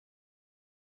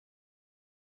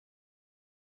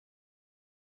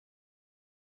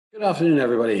Good afternoon,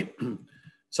 everybody.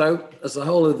 So, as the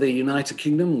whole of the United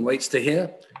Kingdom waits to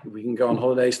hear if we can go on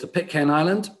holidays to Pitcairn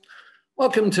Island,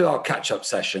 welcome to our catch-up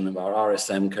session of our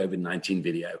RSM COVID-19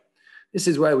 video. This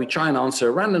is where we try and answer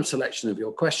a random selection of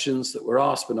your questions that were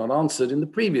asked but not answered in the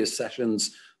previous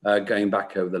sessions going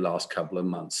back over the last couple of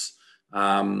months.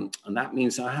 And that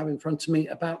means I have in front of me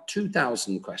about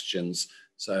 2,000 questions.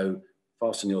 So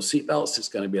fasten your seatbelts, it's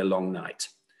going to be a long night.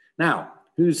 Now,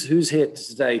 who's here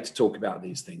today to talk about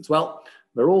these things? Well,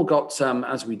 we've all got,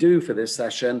 as we do for this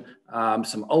session,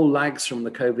 some old lags from the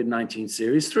COVID-19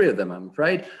 series, 3 of them, I'm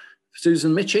afraid.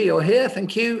 Susan Michie, you're here,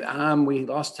 thank you. We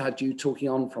last had you talking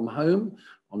on from home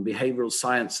on behavioural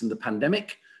science and the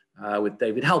pandemic with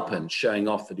David Halpern showing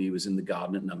off that he was in the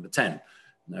garden at number 10.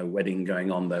 No wedding going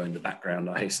on though in the background,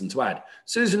 I hasten to add.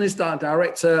 Susan is the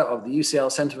director of the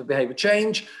UCL Centre for Behaviour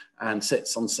Change and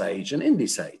sits on SAGE and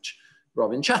IndySage.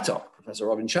 Robin Shattock, Professor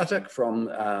Robin Shattock from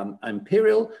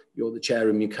Imperial, you're the chair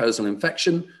of Mucosal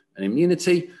Infection and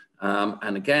Immunity.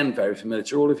 And again, very familiar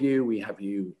to all of you, we have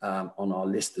you on our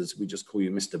list as we just call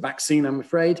you Mr. Vaccine, I'm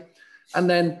afraid. And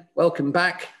then welcome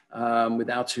back,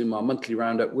 without whom our monthly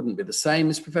roundup wouldn't be the same,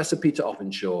 is Professor Peter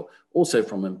Openshaw, also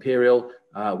from Imperial.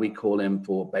 We call him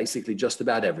for basically just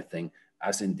about everything,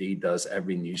 as indeed does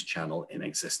every news channel in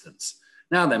existence.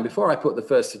 Now then, before I put the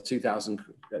first of 2,000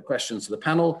 questions to the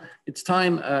panel, it's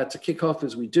time to kick off,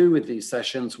 as we do with these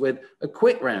sessions, with a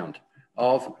quick round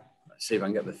of, let's see if I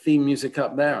can get the theme music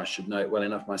up there. I should know it well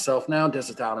enough myself now,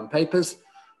 Desert Island Papers.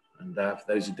 And for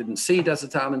those who didn't see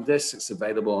Desert Island Discs, it's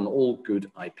available on all good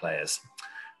iPlayers.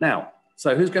 Now,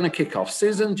 so who's going to kick off?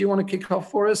 Susan, do you want to kick off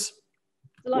for us?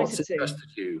 What's interested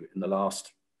you in the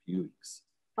last few weeks?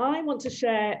 I want to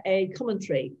share a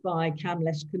commentary by Cam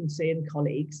Lesh-Kunti and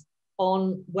colleagues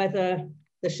on whether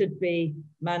there should be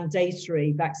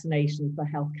mandatory vaccination for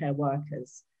healthcare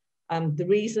workers. The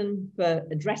reason for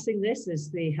addressing this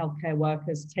is the healthcare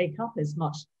workers' take-up is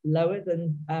much lower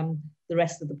than the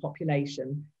rest of the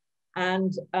population.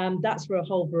 And that's for a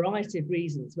whole variety of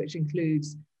reasons, which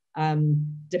includes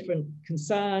different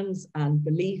concerns and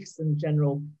beliefs and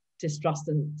general distrust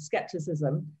and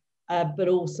skepticism, but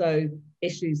also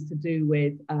issues to do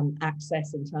with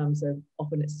access in terms of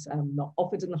often it's not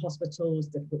offered in the hospitals,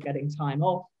 difficult getting time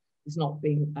off, it's not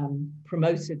being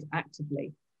promoted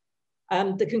actively.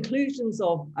 The conclusions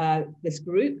of this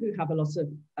group, who have a lot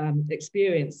of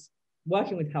experience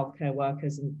working with healthcare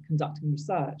workers and conducting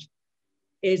research,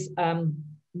 is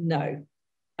no.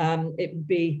 It would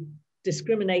be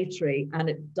discriminatory and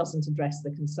it doesn't address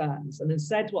the concerns. And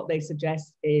instead what they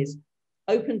suggest is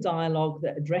open dialogue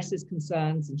that addresses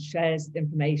concerns and shares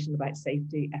information about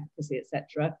safety, efficacy,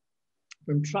 etc.,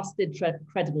 from trusted,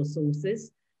 credible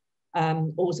sources,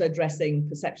 also addressing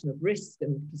perception of risk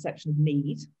and perception of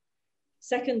need.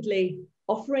 Secondly,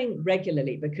 offering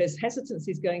regularly, because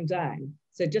hesitancy is going down.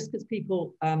 So just because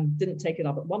people didn't take it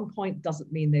up at one point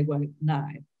doesn't mean they won't now.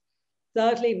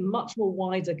 Thirdly, much more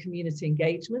wider community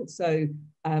engagement. So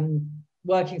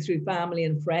working through family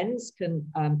and friends can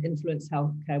influence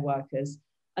healthcare workers.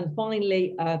 And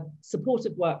finally,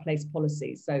 supportive workplace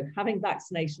policies. So having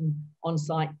vaccination on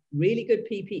site, really good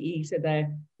PPE, so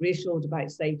they're reassured about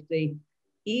safety,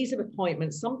 ease of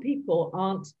appointments. Some people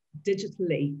aren't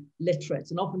digitally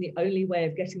literate, and often the only way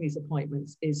of getting these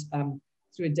appointments is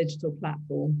through a digital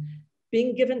platform.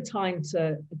 Being given time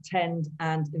to attend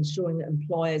and ensuring that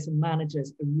employers and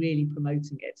managers are really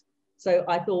promoting it. So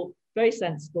I thought very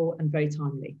sensible and very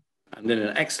timely. And in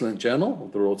an excellent journal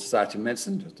of the Royal Society of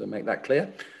Medicine, just to make that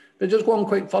clear. But just one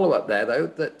quick follow-up there, though,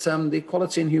 that the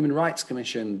Equality and Human Rights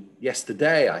Commission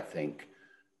yesterday, I think,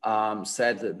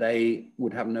 said that they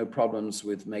would have no problems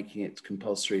with making it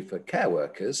compulsory for care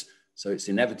workers. So it's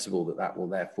inevitable that that will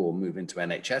therefore move into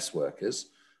NHS workers.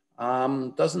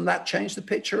 Doesn't that change the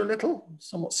picture a little?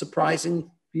 Somewhat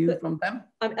surprising view from them?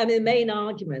 I mean, the main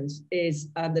argument is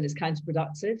that it's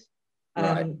counterproductive.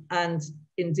 Right. And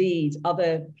indeed,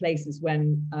 other places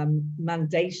when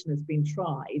mandation has been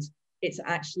tried, it's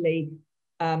actually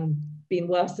been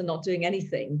worse than not doing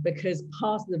anything, because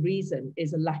part of the reason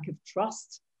is a lack of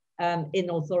trust in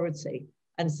authority.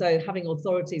 And so having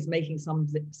authorities making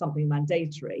something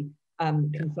mandatory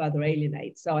can further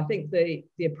alienate. So I think the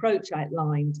approach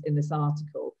outlined in this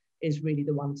article is really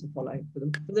the one to follow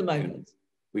for the moment.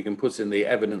 We can put in the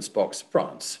evidence box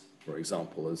France, for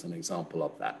example, as an example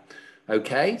of that.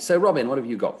 Okay, so Robin, what have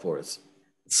you got for us?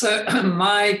 So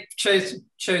my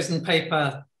chosen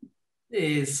paper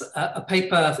is a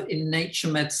paper in Nature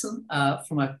Medicine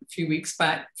from a few weeks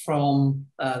back from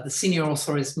the senior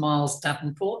author is Miles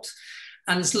Davenport.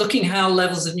 And it's looking how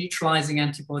levels of neutralizing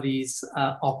antibodies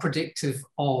are predictive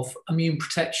of immune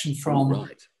protection from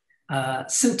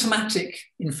symptomatic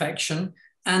infection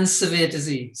and severe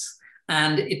disease.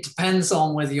 And it depends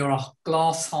on whether you're a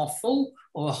glass half full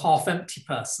or a half empty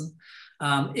person.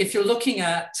 If you're looking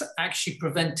at actually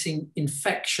preventing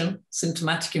infection,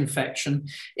 symptomatic infection,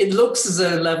 it looks as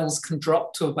though levels can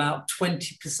drop to about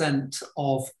 20%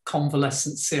 of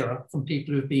convalescent sera from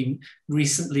people who've been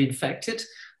recently infected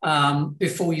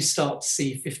before you start to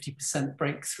see 50%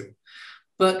 breakthrough.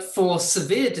 But for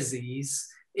severe disease,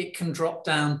 it can drop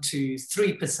down to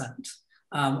 3%.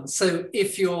 So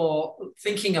if you're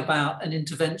thinking about an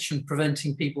intervention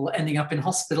preventing people ending up in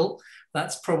hospital,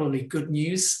 that's probably good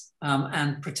news.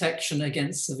 And protection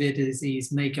against severe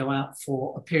disease may go out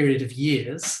for a period of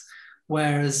years,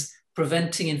 whereas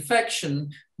preventing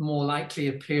infection, more likely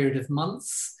a period of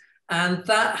months. And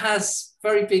that has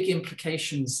very big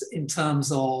implications in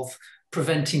terms of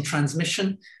preventing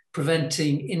transmission,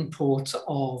 preventing import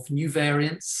of new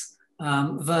variants,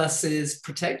 versus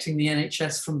protecting the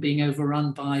NHS from being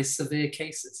overrun by severe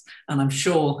cases. And I'm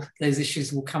sure those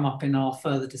issues will come up in our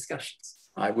further discussions.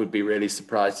 I would be really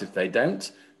surprised if they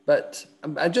don't. But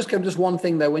just one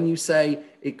thing though, when you say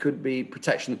it could be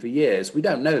protection for years, we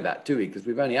don't know that, do we? Because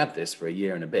we've only had this for a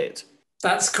year and a bit.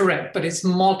 That's correct, but it's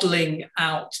modeling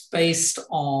out based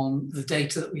on the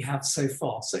data that we have so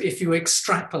far. So if you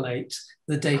extrapolate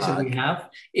the data we have,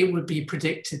 it would be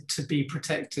predicted to be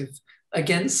protective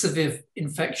against severe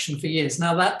infection for years.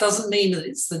 Now, that doesn't mean that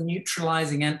it's the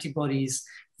neutralizing antibodies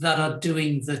that are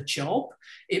doing the job.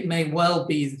 It may well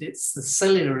be that it's the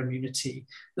cellular immunity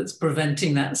that's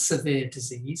preventing that severe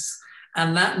disease.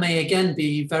 And that may again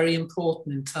be very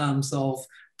important in terms of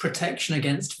protection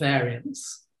against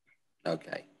variants.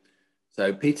 Okay.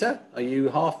 So Peter, are you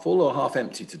half full or half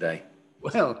empty today?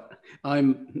 Well,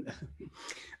 I'm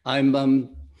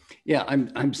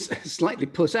slightly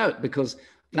put out because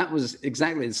that was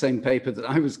exactly the same paper that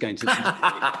I was going to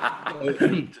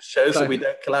do. Shows that we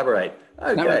don't collaborate.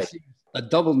 Okay. A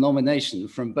double nomination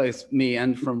from both me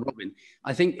and from Robin.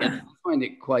 I think I find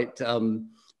it quite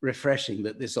refreshing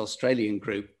that this Australian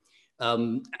group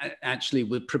actually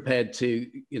were prepared to,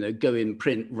 go in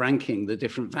print ranking the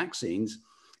different vaccines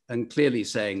and clearly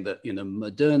saying that,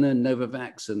 Moderna,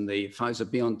 Novavax, and the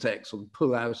Pfizer-BioNTech will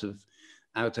pull out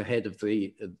ahead of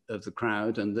the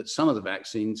crowd, and that some of the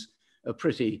vaccines are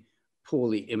pretty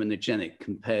poorly immunogenic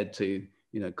compared to,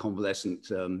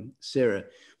 convalescent sera.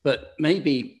 But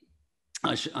maybe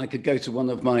I could go to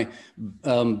one of my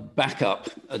backup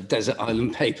desert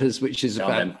island papers, which is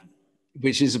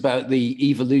about the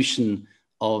evolution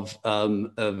of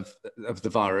the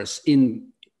virus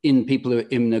in people who are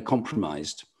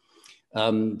immunocompromised.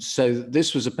 So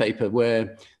this was a paper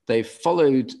where they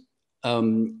followed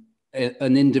an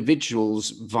individual's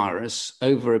virus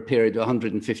over a period of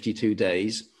 152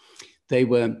 days. It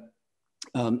was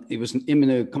an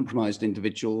immunocompromised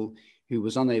individual who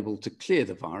was unable to clear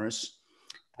the virus.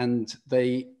 And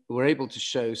they were able to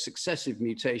show successive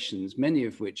mutations, many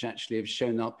of which actually have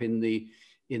shown up in the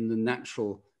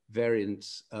natural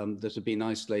variants that have been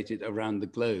isolated around the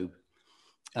globe.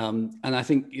 And I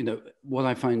think, what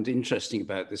I find interesting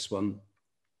about this one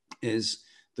is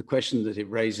the question that it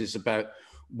raises about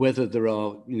whether there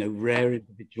are, rare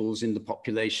individuals in the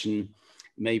population,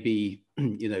 maybe,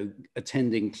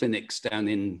 attending clinics down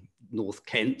in North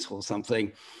Kent or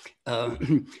something,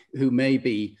 who may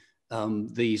be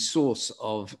the source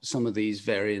of some of these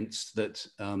variants that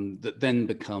then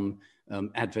become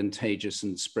advantageous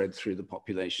and spread through the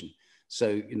population.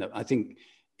 So, I think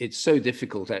it's so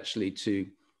difficult actually to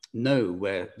know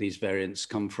where these variants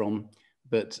come from,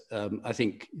 but I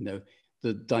think,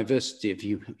 the diversity of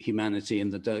humanity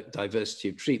and the diversity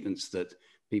of treatments that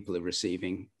people are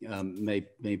receiving may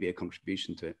be a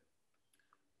contribution to it.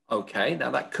 Okay,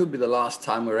 now that could be the last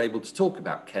time we're able to talk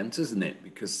about Kent, isn't it?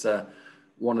 Because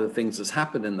one of the things that's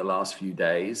happened in the last few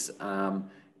days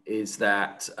is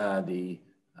that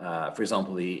for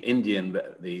example,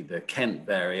 the Kent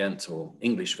variant, or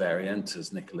English variant,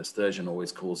 as Nicola Sturgeon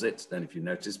always calls it, I don't know if you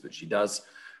noticed, but she does,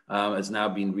 has now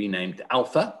been renamed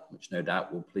Alpha, which no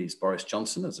doubt will please Boris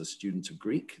Johnson as a student of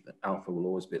Greek, that Alpha will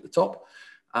always be at the top.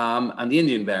 And the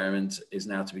Indian variant is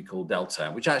now to be called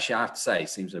Delta, which actually I have to say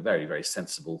seems a very, very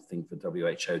sensible thing for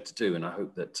WHO to do. And I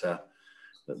hope that,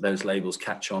 that those labels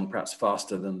catch on perhaps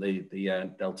faster than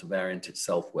the Delta variant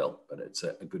itself will, but it's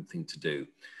a good thing to do.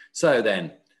 So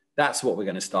then that's what we're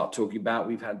going to start talking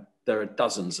about. There are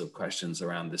dozens of questions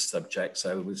around this subject,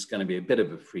 so it's going to be a bit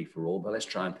of a free-for-all, but let's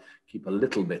try and keep a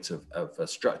little bit of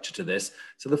structure to this.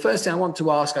 So the first thing I want to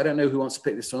ask, I don't know who wants to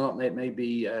pick this one up, it may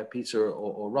be Peter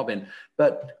or Robin,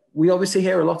 but we obviously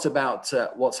hear a lot about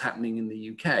what's happening in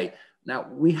the UK. Now,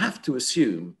 we have to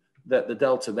assume that the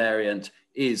Delta variant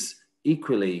is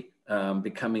equally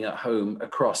becoming at home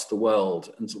across the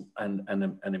world, and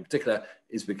in particular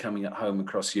is becoming at home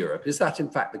across Europe. Is that in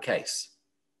fact the case?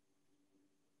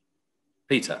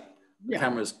 Peter, the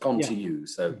camera's gone to you,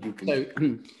 so you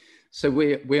can. So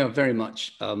we are very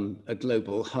much a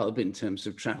global hub in terms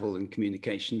of travel and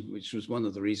communication, which was one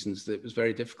of the reasons that it was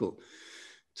very difficult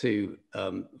to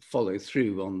follow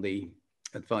through on the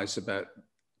advice about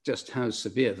just how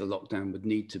severe the lockdown would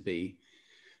need to be,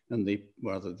 and the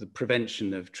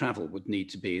prevention of travel would need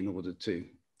to be in order to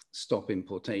stop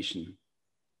importation.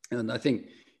 And I think,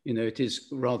 you know, it is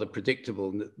rather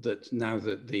predictable that now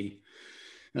that the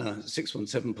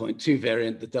 617.2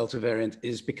 variant, the Delta variant,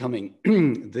 is becoming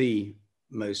the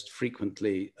most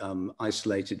frequently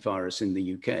isolated virus in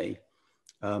the UK,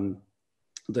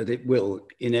 that it will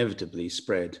inevitably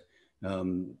spread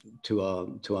to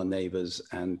our neighbours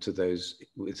and to those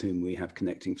with whom we have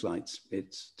connecting flights.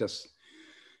 It's just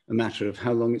a matter of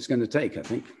how long it's going to take, I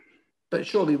think. But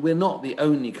surely we're not the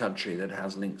only country that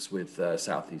has links with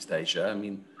Southeast Asia. I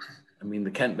mean,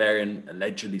 the Kent variant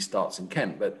allegedly starts in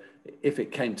Kent, but if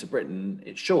it came to Britain,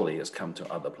 it surely has come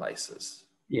to other places.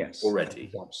 Yes, already.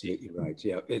 That's absolutely right.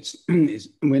 Yeah,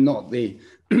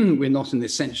 we're not an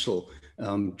essential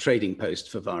trading post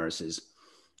for viruses.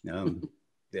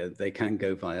 They can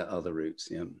go via other routes.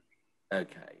 Yeah.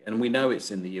 Okay, and we know it's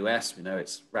in the US. We know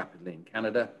it's rapidly in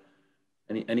Canada.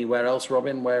 Anywhere else,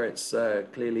 Robin, where it's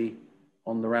clearly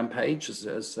on the rampage,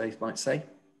 as they might say?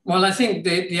 Well, I think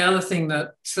the other thing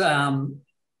that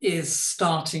is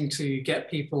starting to get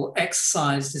people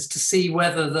exercised is to see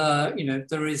whether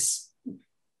there is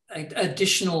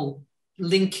additional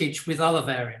linkage with other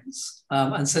variants.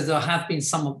 And so there have been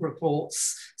some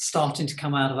reports starting to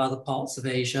come out of other parts of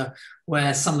Asia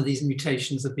where some of these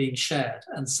mutations are being shared.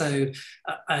 And so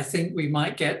I think we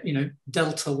might get,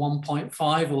 Delta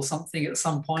 1.5 or something at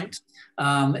some point.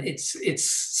 It's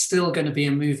still going to be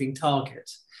a moving target.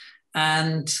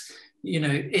 And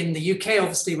in the UK,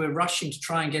 obviously, we're rushing to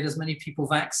try and get as many people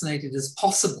vaccinated as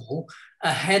possible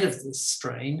ahead of this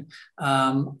strain.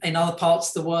 In other parts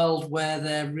of the world where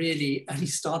they're really only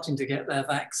starting to get their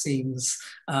vaccines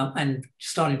and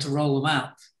starting to roll them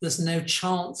out, there's no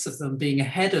chance of them being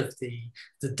ahead of the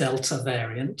Delta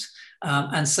variant.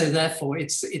 And so therefore,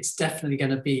 it's definitely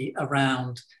going to be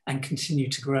around and continue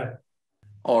to grow.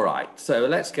 All right, so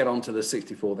let's get on to the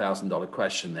 $64,000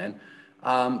 question then.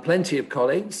 Plenty of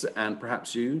colleagues, and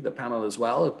perhaps you, the panel as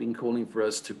well, have been calling for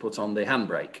us to put on the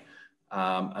handbrake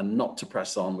and not to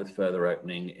press on with further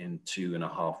opening in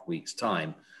 2.5 weeks'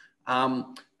 time.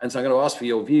 And so I'm going to ask for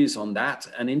your views on that.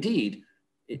 And indeed,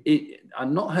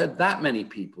 I've not heard that many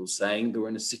people saying that we're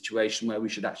in a situation where we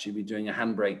should actually be doing a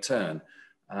handbrake turn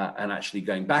and actually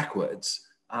going backwards.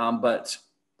 But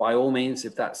by all means,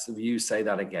 if that's the view, say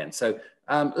that again. So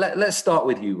let's start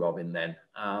with you, Robin, then.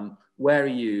 Where are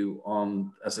you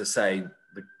on, as I say,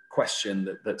 the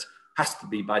question that has to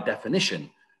be by definition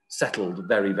settled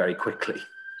very, very quickly?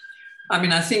 I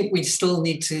mean, I think we still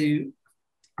need to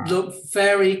look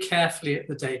very carefully at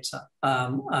the data.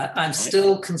 I'm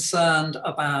still concerned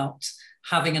about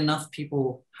having enough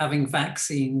people having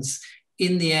vaccines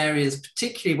in the areas,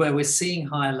 particularly where we're seeing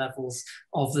higher levels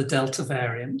of the Delta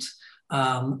variant.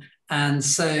 And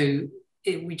so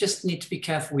we just need to be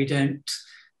careful we don't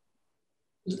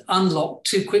unlock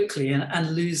too quickly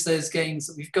and lose those gains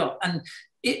that we've got. And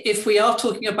if we are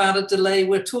talking about a delay,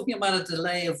 we're talking about a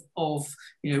delay of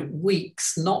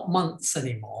weeks, not months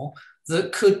anymore,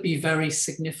 that could be very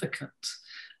significant.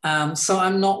 So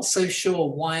I'm not so sure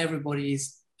why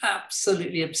everybody's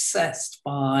absolutely obsessed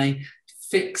by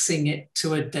fixing it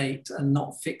to a date and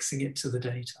not fixing it to the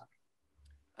data.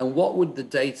 And what would the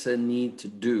data need to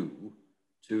do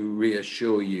to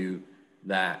reassure you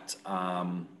that,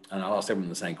 and I'll ask everyone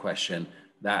the same question,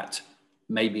 that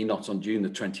maybe not on June the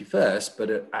 21st,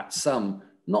 but at some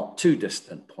not too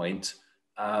distant point,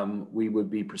 we would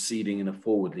be proceeding in a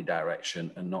forwardly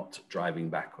direction and not driving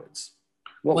backwards?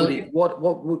 What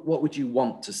would you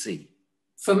want to see?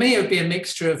 For me, it would be a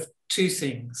mixture of two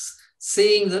things.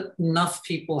 Seeing that enough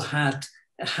people had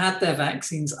their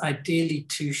vaccines, ideally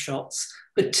 2 shots,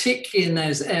 particularly in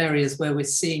those areas where we're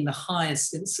seeing the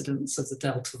highest incidence of the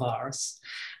Delta virus.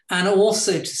 And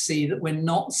also to see that we're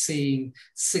not seeing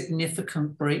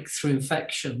significant breakthrough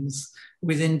infections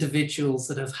with individuals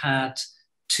that have had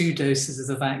 2 doses of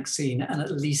the vaccine and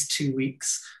at least 2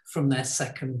 weeks from their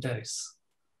second dose.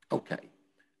 Okay.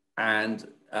 And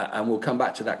we'll come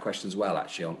back to that question as well,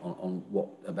 actually, on what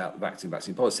about vaccine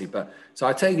policy. But so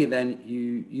I take it then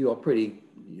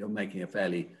you're making a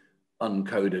fairly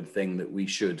uncoded thing that we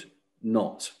should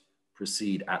not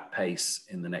proceed at pace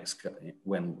in the next,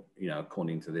 when,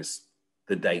 according to this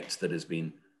the date that has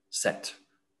been set,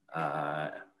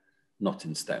 not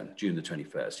in stone, June the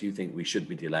 21st? You think we should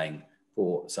be delaying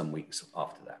for some weeks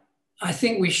after that? I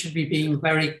think we should be being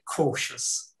very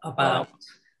cautious about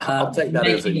I'll take that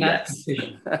as a yes.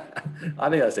 Decision. I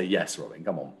think that's a yes, Robin.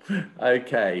 Come on.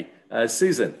 Okay,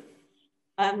 Susan.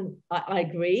 I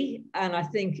agree, and I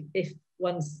think if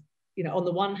one's, on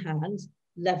the one hand,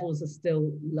 levels are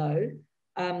still low,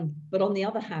 but on the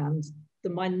other hand, the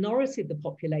minority of the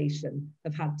population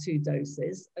have had 2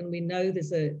 doses, and we know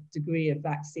there's a degree of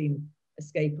vaccine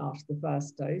escape after the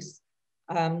first dose.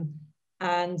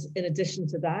 And in addition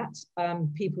to that,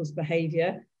 people's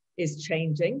behaviour is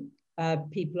changing.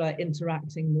 People are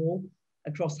interacting more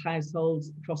across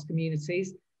households, across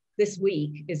communities. This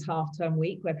week is half-term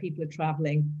week where people are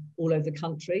travelling all over the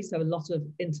country, so a lot of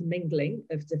intermingling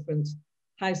of different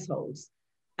households.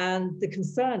 And the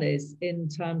concern is in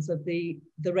terms of the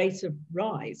rate of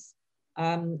rise.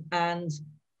 And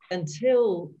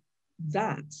until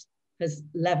that has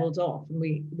leveled off and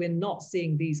we're not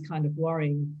seeing these kind of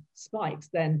worrying spikes,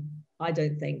 then I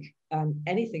don't think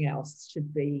anything else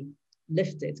should be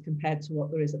lifted compared to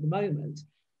what there is at the moment.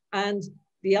 And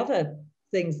the other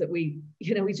things that we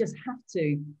just have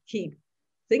to keep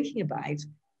thinking about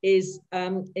is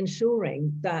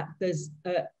ensuring that there's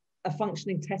a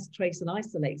functioning test, trace and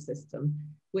isolate system,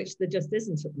 which there just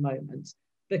isn't at the moment,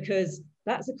 because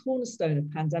that's a cornerstone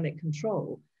of pandemic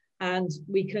control. And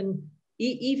we can,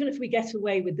 even if we get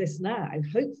away with this now,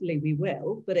 hopefully we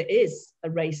will, but it is a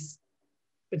race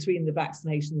between the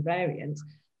vaccination and the variant,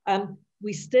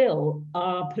 we still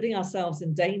are putting ourselves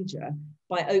in danger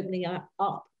by opening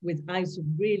up without a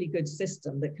really good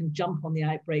system that can jump on the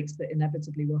outbreaks that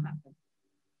inevitably will happen.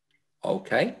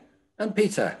 Okay, and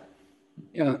Peter.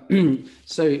 Yeah,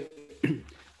 so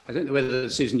I don't know whether,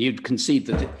 Susan, you'd concede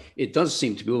that it does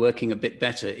seem to be working a bit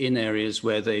better in areas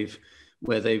where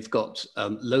they've got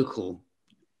local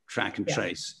track and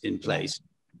trace in place.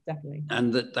 Yeah, definitely.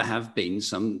 And that there have been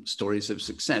some stories of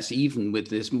success, even with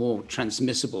this more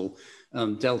transmissible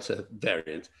Delta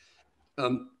variant.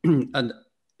 And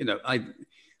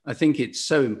I think it's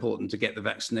so important to get the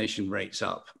vaccination rates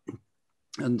up.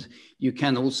 And you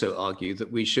can also argue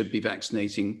that we should be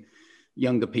vaccinating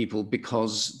younger people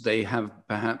because they have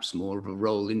perhaps more of a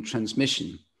role in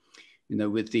transmission.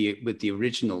 With the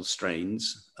original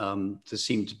strains, there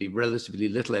seemed to be relatively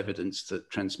little evidence that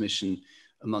transmission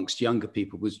amongst younger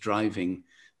people was driving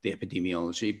the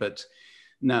epidemiology. But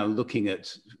now looking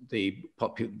at the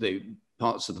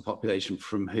parts of the population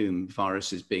from whom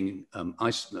virus is being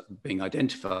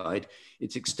identified,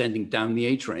 it's extending down the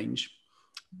age range,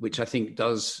 which I think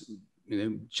does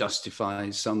justify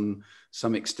some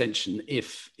extension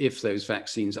if those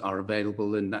vaccines are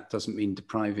available, and that doesn't mean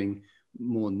depriving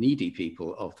more needy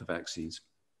people of the vaccines.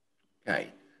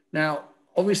 Okay. Now,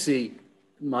 obviously,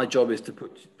 my job is to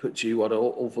put to you what an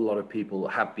awful lot of people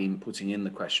have been putting in the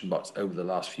question box over the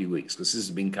last few weeks, because this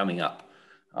has been coming up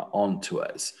onto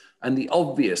us. And the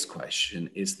obvious question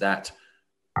is that,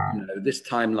 this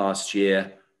time last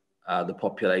year, the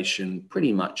population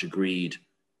pretty much agreed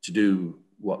to do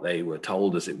what they were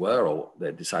told, as it were, or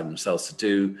they decided themselves to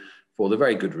do, for the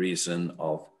very good reason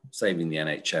of saving the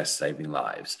NHS, saving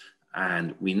lives.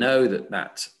 And we know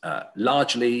that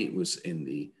largely was in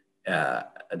the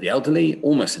elderly,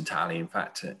 almost entirely. In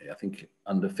fact, I think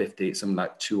under 50, it's something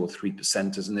like 2 or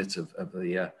 3%, isn't it,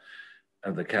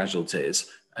 of the casualties.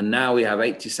 And now we have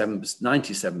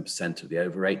 97% of the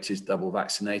over 80s double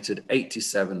vaccinated,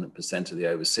 87% of the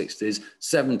over 60s,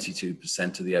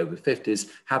 72% of the over 50s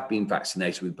have been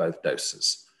vaccinated with both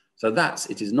doses. So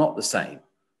it is not the same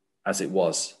as it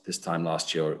was this time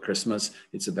last year or at Christmas.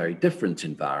 It's a very different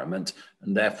environment,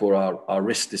 and therefore our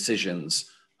risk decisions,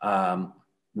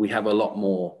 we have a lot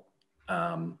more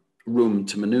room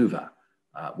to maneuver,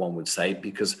 one would say,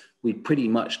 because we pretty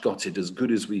much got it as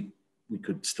good as we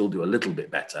could. Still do a little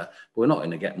bit better, but we're not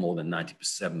going to get more than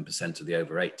 97% of the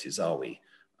over 80s, are we?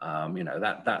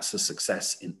 That's a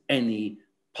success in any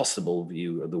possible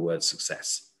view of the word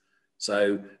success.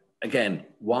 So again,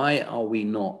 why are we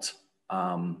not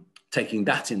taking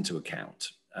that into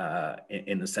account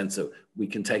in the sense that we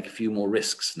can take a few more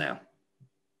risks now?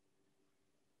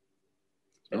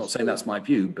 I'm not saying that's my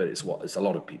view, but it's a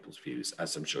lot of people's views,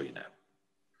 as I'm sure you know.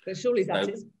 But surely that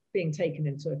is being taken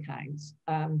into account.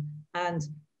 And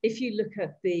if you look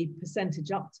at the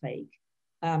percentage uptake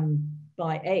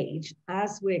by age,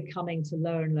 as we're coming to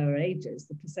lower and lower ages,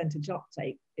 the percentage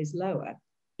uptake is lower.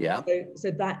 Yeah.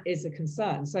 So that is a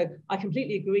concern. So I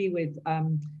completely agree with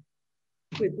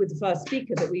the first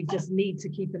speaker that we just need to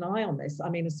keep an eye on this. I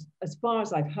mean, as far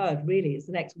as I've heard, really, it's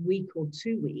the next week or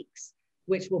 2 weeks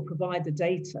which will provide the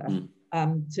data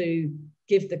to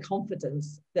give the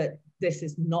confidence that this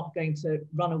is not going to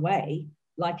run away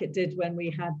like it did when we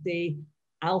had the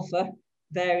Alpha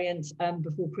variant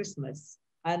before Christmas.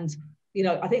 And, you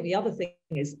know, I think the other thing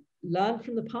is learn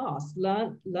from the past,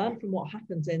 learn from what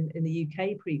happened in the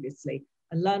UK previously,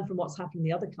 and learn from what's happened in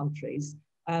the other countries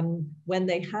when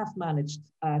they have managed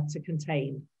to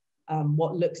contain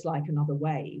what looks like another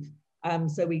wave.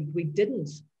 So we didn't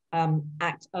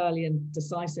act early and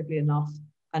decisively enough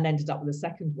and ended up with a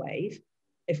second wave.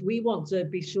 If we want to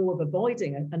be sure of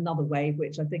avoiding another wave,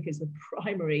 which I think is the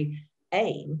primary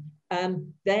aim,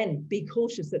 then be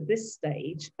cautious at this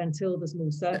stage until there's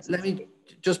more certainty. Let me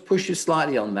just push you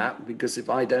slightly on that, because if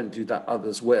I don't do that,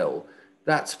 others will.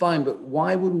 That's fine, but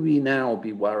why would we now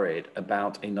be worried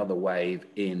about another wave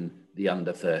in the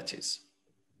under 30s?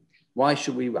 Why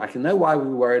should we? I can know why we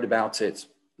were worried about it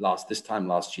this time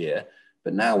last year,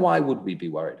 but now why would we be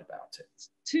worried about it?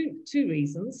 Two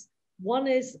reasons. One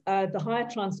is the higher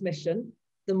transmission,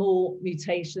 the more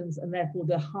mutations, and therefore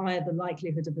the higher the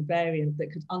likelihood of a variant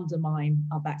that could undermine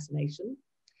our vaccination.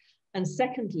 And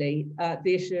secondly,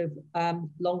 the issue of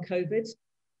long COVID,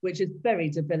 which is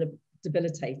very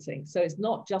debilitating. So it's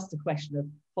not just a question of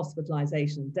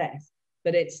hospitalization and death,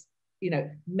 but it's, you know,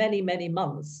 many, many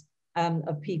months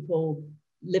of people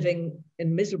living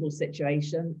in miserable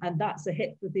situation, and that's a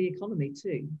hit for the economy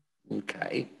too.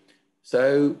 Okay,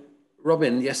 so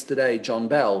Robin, yesterday, John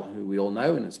Bell, who we all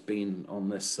know and has been on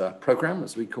this program,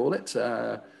 as we call it,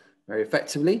 very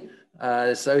effectively.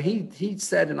 So he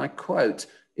said, and I quote,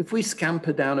 "If we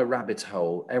scamper down a rabbit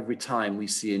hole every time we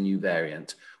see a new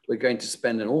variant, we're going to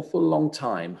spend an awful long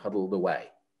time huddled away."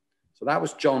 So that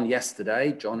was John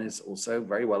yesterday. John is also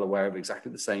very well aware of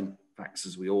exactly the same facts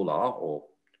as we all are,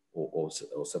 or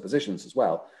suppositions as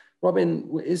well. Robin,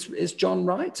 is John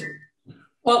right?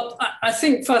 Well, I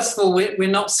think, first of all, we're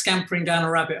not scampering down a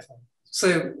rabbit hole.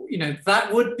 So, you know,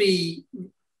 that would be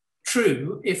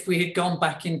true if we had gone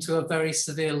back into a very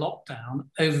severe lockdown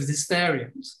over this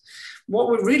variant. What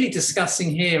we're really discussing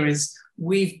here is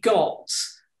we've got,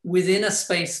 within a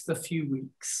space of a few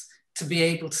weeks, to be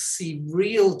able to see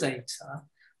real data,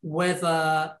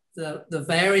 whether the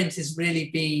variant is really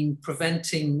being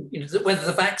preventing, you know, whether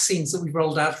the vaccines that we've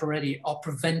rolled out already are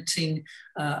preventing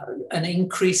an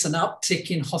increase, an uptick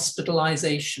in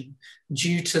hospitalization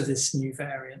due to this new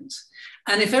variant.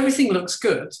 And if everything looks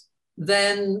good,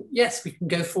 then yes, we can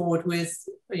go forward with,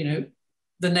 you know,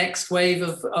 the next wave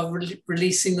of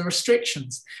releasing the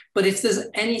restrictions. But if there's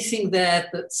anything there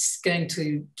that's going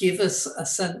to give us a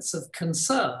sense of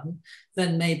concern,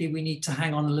 then maybe we need to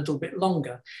hang on a little bit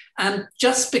longer. And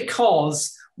just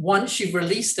because once you've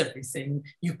released everything,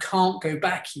 you can't go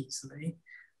back easily,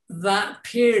 that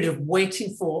period of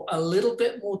waiting for a little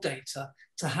bit more data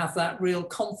to have that real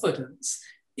confidence,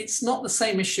 it's not the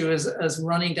same issue as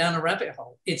running down a rabbit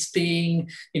hole. It's being,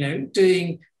 you know,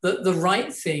 doing the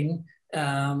right thing,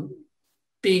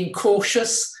 being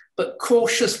cautious, but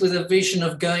cautious with a vision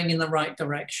of going in the right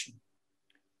direction.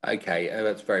 Okay,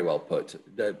 that's very well put.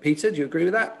 Peter, do you agree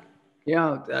with that?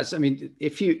 Yeah, I mean,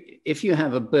 if you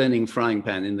have a burning frying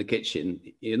pan in the kitchen,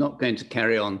 you're not going to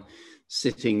carry on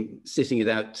sitting it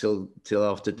out till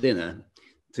after dinner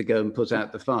to go and put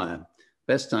out the fire.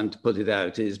 Best time to put it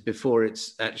out is before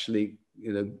it's actually,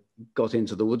 you know, got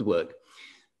into the woodwork.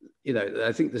 You know,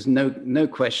 I think there's no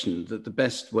question that the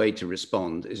best way to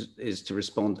respond is to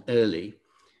respond early,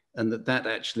 and that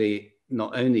actually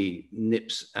not only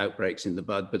nips outbreaks in the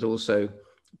bud, but also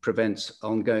prevents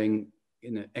ongoing,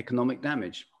 you know, economic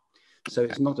damage. So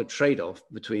it's not a trade-off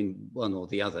between one or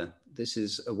the other. This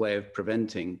is a way of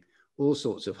preventing all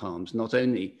sorts of harms, not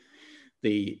only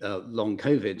the long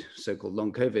COVID, so-called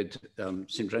long COVID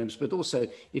syndromes, but also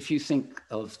if you think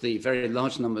of the very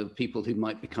large number of people who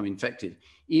might become infected,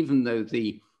 even though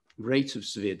the rate of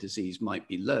severe disease might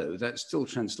be low, that still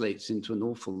translates into an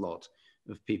awful lot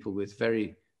of people with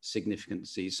very significant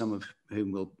disease, some of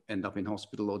whom will end up in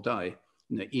hospital or die.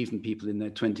 You know, even people in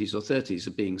their 20s or 30s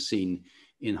are being seen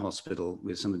in hospital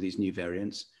with some of these new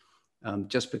variants,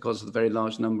 just because of the very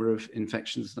large number of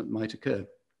infections that might occur.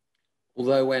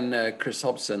 Although when Chris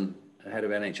Hobson, head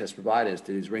of NHS providers,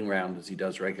 did his ring round, as he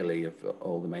does regularly, of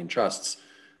all the main trusts,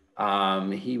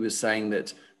 he was saying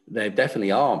that they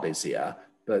definitely are busier.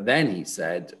 But then he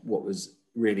said what was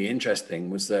really interesting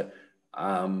was that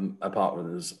apart from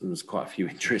there was quite a few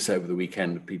injuries over the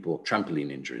weekend, people,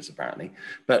 trampoline injuries apparently.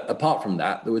 But apart from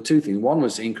that, there were two things. One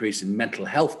was the increase in mental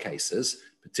health cases,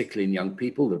 particularly in young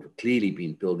people, that have clearly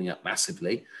been building up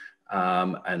massively.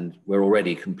 And we're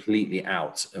already completely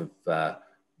out of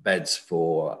beds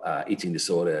for eating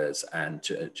disorders and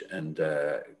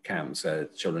CAMS,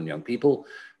 children and young people.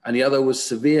 And the other was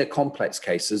severe complex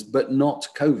cases, but not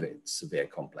COVID severe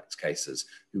complex cases,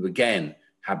 who again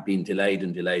have been delayed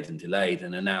and delayed and delayed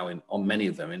and are now, on many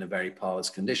of them, in a very parlous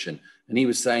condition. And he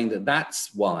was saying that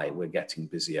that's why we're getting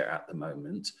busier at the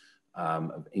moment,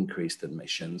 of increased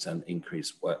admissions and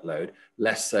increased workload,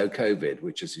 less so COVID,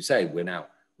 which, as you say,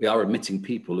 we are admitting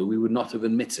people who we would not have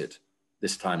admitted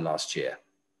this time last year.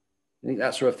 I think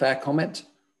that's a fair comment.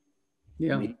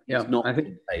 Yeah, Not I think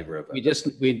in favor of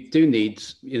it. We do need,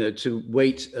 to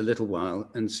wait a little while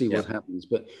and see what happens.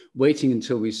 But waiting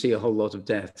until we see a whole lot of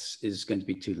deaths is going to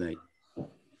be too late.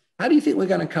 How do you think we're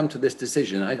going to come to this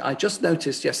decision? I just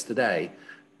noticed yesterday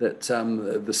that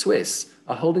the Swiss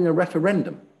are holding a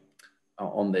referendum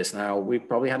on this. Now, we've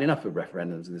probably had enough of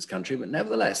referendums in this country, but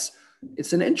nevertheless,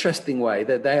 it's an interesting way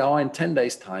that they are in 10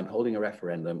 days' time holding a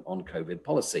referendum on COVID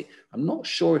policy. I'm not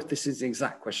sure if this is the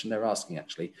exact question they're asking,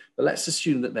 actually, but let's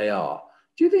assume that they are.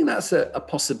 Do you think that's a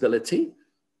possibility,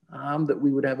 that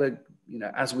we would have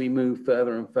as we move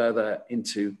further and further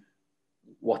into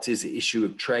what is the issue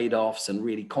of trade-offs and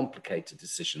really complicated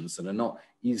decisions that are not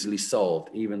easily solved,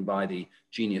 even by the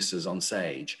geniuses on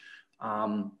Sage?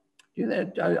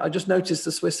 I just noticed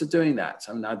the Swiss are doing that.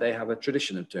 I mean, now they have a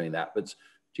tradition of doing that, but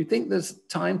do you think there's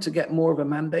time to get more of a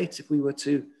mandate if we were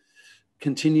to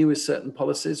continue with certain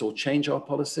policies or change our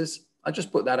policies? I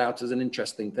just put that out as an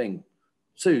interesting thing.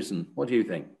 Susan, what do you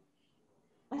think?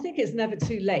 I think it's never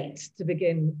too late to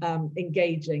begin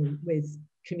engaging with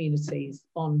communities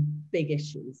on big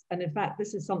issues. And in fact,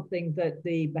 this is something that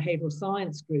the behavioural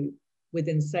science group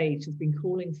within SAGE has been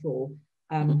calling for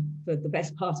the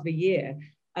best part of a year,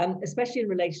 especially in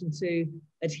relation to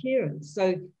adherence.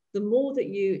 So the more that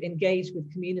you engage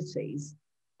with communities,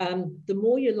 the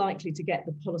more you're likely to get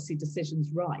the policy decisions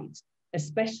right,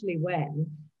 especially when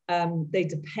they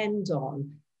depend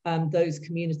on those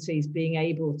communities being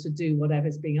able to do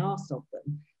whatever's being asked of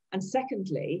them. And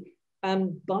secondly,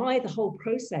 by the whole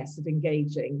process of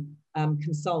engaging,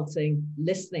 consulting,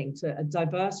 listening to a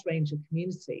diverse range of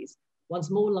communities, one's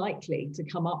more likely to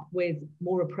come up with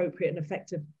more appropriate and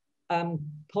effective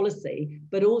policy,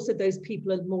 but also those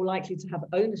people are more likely to have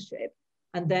ownership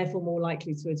and therefore more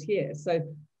likely to adhere. So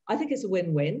I think it's a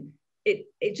win-win.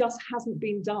 It just hasn't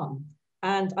been done.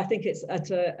 And I think it's at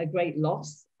a great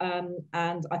loss.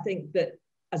 And I think that,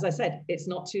 as I said, it's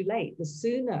not too late. The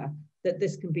sooner that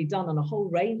this can be done on a whole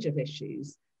range of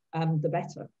issues, the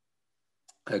better.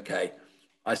 Okay.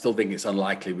 I still think it's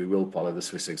unlikely we will follow the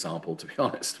Swiss example, to be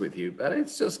honest with you, but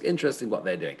it's just interesting what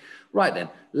they're doing. Right then,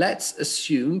 let's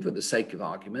assume, for the sake of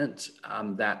argument,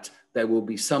 that there will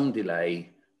be some delay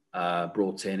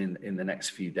brought in the next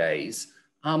few days.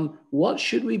 What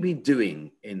should we be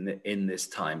doing in this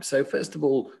time? So first of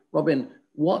all, Robin,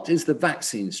 what is the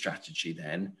vaccine strategy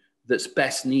then that's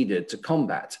best needed to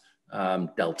combat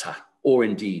Delta or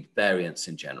indeed variants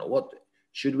in general? What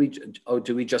should we, or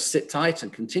do we just sit tight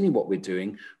and continue what we're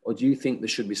doing, or do you think there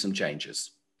should be some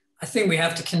changes? I think we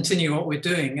have to continue what we're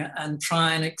doing and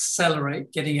try and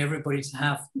accelerate getting everybody to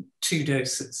have 2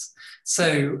 doses.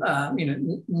 So,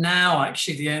 now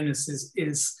actually the onus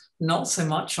is not so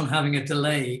much on having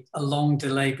a long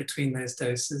delay between those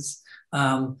doses,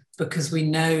 because we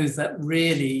know that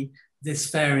really this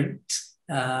variant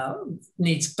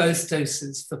needs both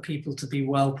doses for people to be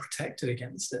well protected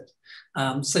against it.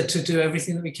 So to do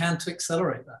everything that we can to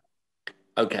accelerate that.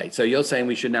 Okay, so you're saying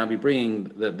we should now be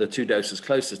bringing the 2 doses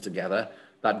closer together.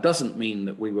 That doesn't mean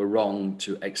that we were wrong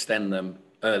to extend them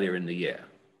earlier in the year.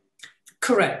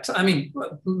 Correct. I mean,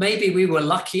 maybe we were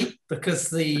lucky because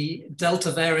the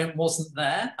Delta variant wasn't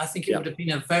there. I think it would have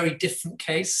been a very different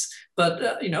case. But,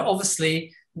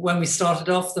 obviously, when we started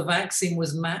off, the vaccine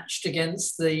was matched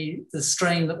against the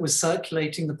strain that was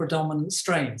circulating, the predominant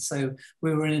strain. So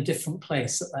we were in a different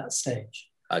place at that stage.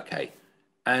 Okay.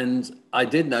 And I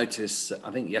did notice,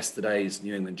 I think yesterday's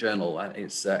New England Journal,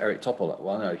 it's Eric Topol,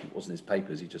 well, no, it wasn't his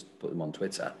papers, he just put them on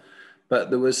Twitter.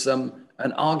 But there was an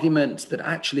argument that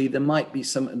actually there might be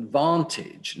some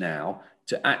advantage now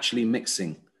to actually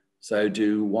mixing. So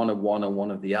do one of one and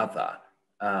one of the other.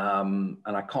 And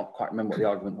I can't quite remember what the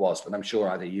argument was, but I'm sure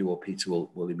either you or Peter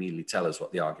will immediately tell us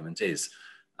what the argument is.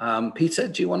 Peter,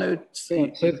 do you want to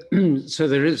say? So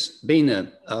there has been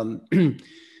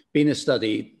a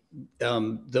study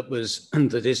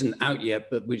that isn't out yet,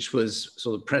 but which was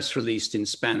sort of press released in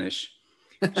Spanish,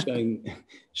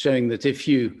 showing that if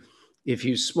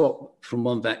you swap from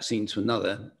one vaccine to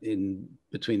another in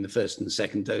between the first and the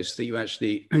second dose, that you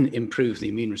actually improve the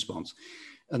immune response.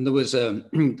 And there was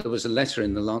a letter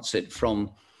in the Lancet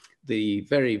from the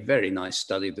very, very nice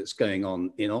study that's going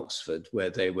on in Oxford, where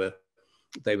they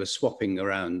were swapping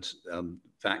around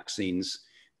vaccines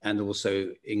and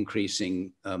also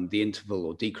increasing the interval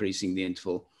or decreasing the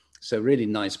interval. So really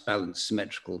nice, balanced,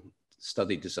 symmetrical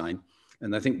study design.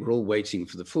 And I think we're all waiting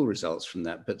for the full results from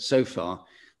that. But so far,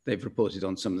 they've reported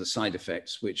on some of the side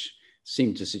effects, which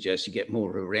seem to suggest you get more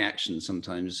of a reaction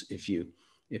sometimes if you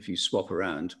swap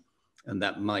around. And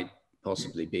that might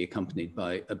possibly be accompanied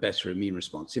by a better immune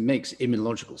response. It makes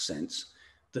immunological sense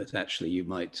that actually you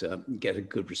might get a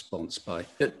good response by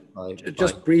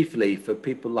briefly, for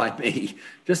people like me,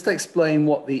 just explain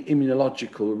what the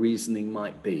immunological reasoning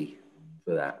might be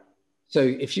for that. So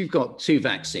if you've got two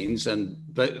vaccines and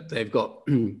they've got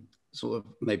sort of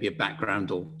maybe a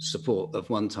background or support of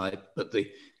one type, but the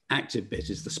active bit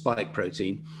is the spike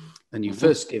protein, and you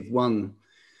first give one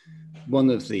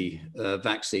of the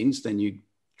vaccines, then you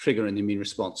trigger an immune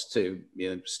response to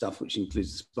stuff which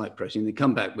includes the spike protein. They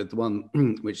come back with the one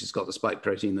which has got the spike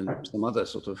protein and some other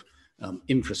sort of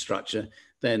infrastructure.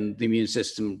 Then the immune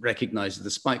system recognizes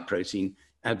the spike protein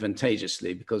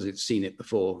advantageously because it's seen it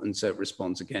before, and so it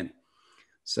responds again.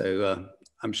 So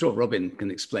I'm sure Robin can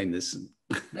explain this.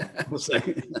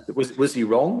 Was he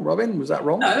wrong, Robin? Was that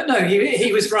wrong? No,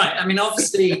 he was right. I mean,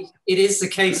 obviously, it is the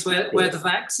case where the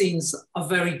vaccines are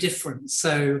very different.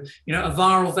 So, a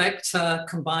viral vector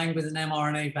combined with an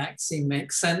mRNA vaccine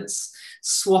makes sense.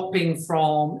 Swapping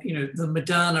from, the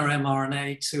Moderna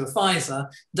mRNA to a Pfizer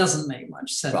doesn't make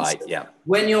much sense. Right, yeah.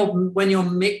 When you're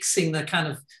mixing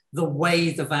the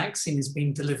way the vaccine is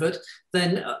being delivered,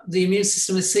 then the immune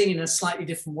system is seeing it in a slightly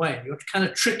different way. You're kind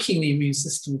of tricking the immune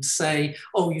system to say,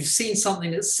 oh, you've seen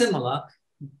something that's similar,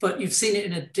 but you've seen it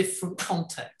in a different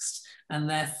context, and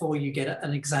therefore you get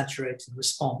an exaggerated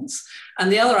response.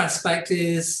 And the other aspect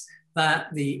is that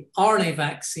the RNA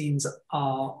vaccines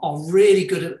are really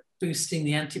good at boosting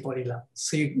the antibody levels.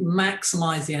 So you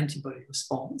maximize the antibody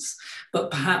response, but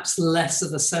perhaps less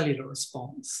of a cellular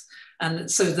response.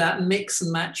 And so that mix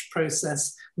and match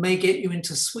process may get you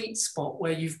into a sweet spot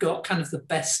where you've got kind of the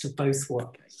best of both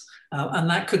worlds. And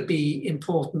that could be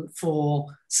important for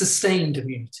sustained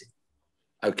immunity.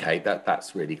 Okay,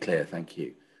 that's really clear, thank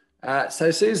you.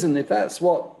 So Susan, if that's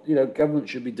what government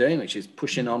should be doing, which is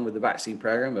pushing on with the vaccine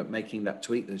program, but making that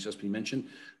tweak that's just been mentioned,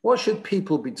 what should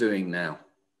people be doing now?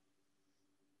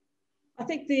 I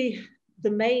think the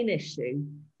main issue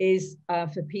is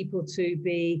for people to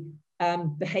be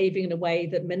behaving in a way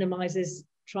that minimizes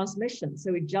transmission.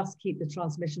 So we just keep the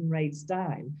transmission rates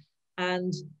down.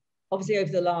 And obviously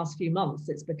over the last few months,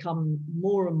 it's become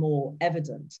more and more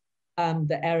evident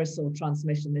that aerosol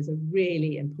transmission is a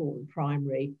really important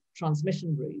primary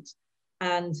transmission route.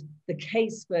 And the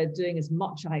case for doing as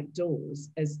much outdoors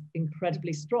is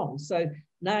incredibly strong. So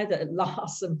now that at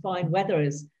last some fine weather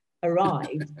has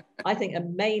arrived, I think a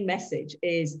main message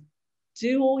is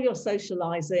do all your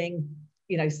socializing,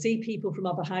 see people from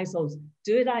other households,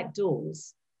 do it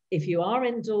outdoors. If you are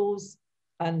indoors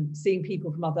and seeing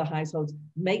people from other households,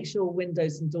 make sure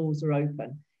windows and doors are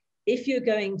open. If you're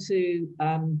going to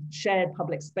shared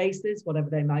public spaces, whatever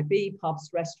they might be, pubs,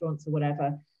 restaurants, or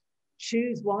whatever,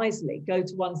 choose wisely. Go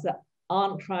to ones that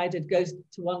aren't crowded, go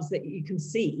to ones that you can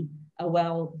see are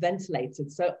well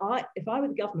ventilated. So if I were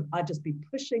the government, I'd just be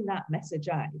pushing that message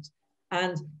out.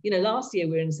 And last year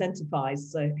we were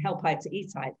incentivized, so help out to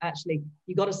eat out. Actually,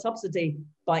 you got a subsidy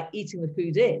by eating the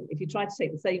food in. If you tried to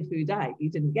take the same food out, you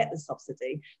didn't get the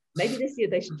subsidy. Maybe this year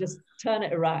they should just turn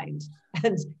it around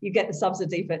and you get the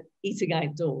subsidy for eating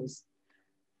outdoors.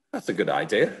 That's a good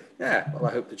idea. Yeah, well,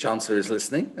 I hope the Chancellor is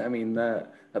listening. I mean,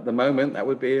 at the moment, that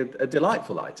would be a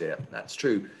delightful idea. That's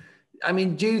true. I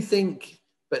mean,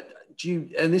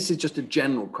 and this is just a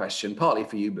general question, partly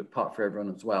for you, but part for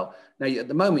everyone as well. Now, at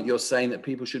the moment, you're saying that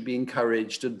people should be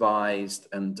encouraged, advised,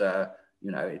 and,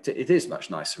 it is much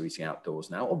nicer eating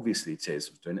outdoors now. Obviously it is.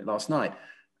 I was doing it last night.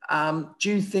 Do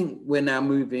you think we're now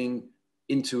moving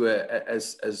into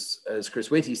as Chris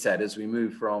Whitty said, as we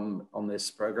move from, on this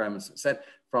program, as it said,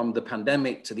 from the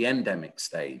pandemic to the endemic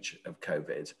stage of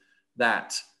COVID,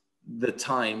 that the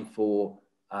time for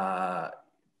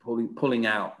pulling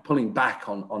back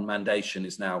on mandation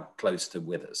is now close to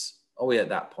with us? Are we at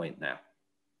that point now?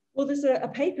 Well, there's a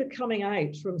paper coming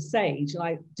out from SAGE, and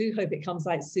I do hope it comes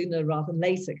out sooner rather than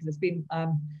later, because it's been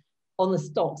on the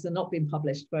stocks and not been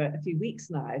published for a few weeks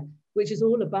now, which is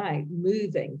all about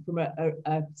moving from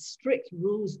a strict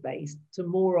rules-based to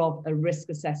more of a risk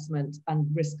assessment and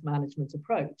risk management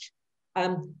approach.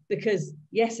 Because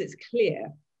yes, it's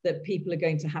clear that people are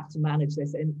going to have to manage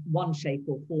this in one shape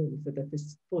or form for the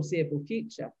foreseeable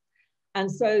future.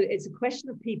 And so it's a question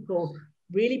of people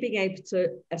really being able to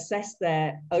assess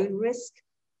their own risk,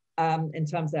 in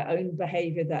terms of their own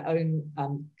behavior, their own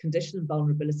condition and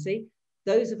vulnerability,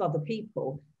 those of other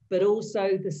people, but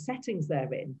also the settings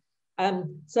they're in.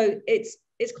 So it's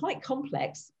quite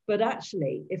complex, but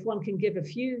actually, if one can give a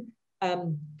few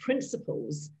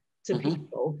principles to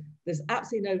people, there's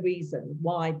absolutely no reason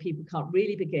why people can't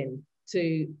really begin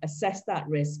to assess that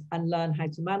risk and learn how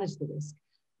to manage the risk.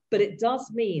 But it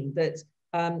does mean that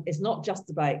it's not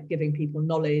just about giving people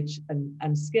knowledge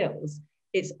and skills,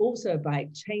 it's also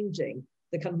about changing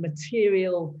the kind of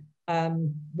material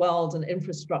world and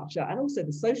infrastructure, and also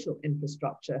the social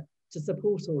infrastructure to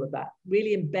support all of that,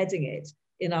 really embedding it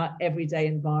in our everyday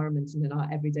environment and in our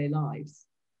everyday lives.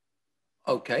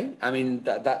 Okay, I mean,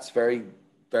 that's very,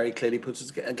 very clearly puts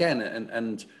us again,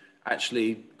 and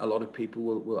actually a lot of people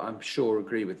will I'm sure,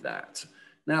 agree with that.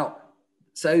 Now,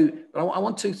 so I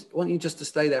want you just to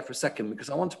stay there for a second, because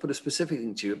I want to put a specific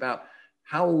thing to you about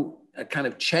how a kind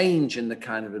of change in the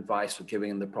kind of advice we're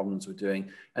giving and the problems we're doing.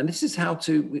 And this is how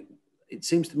it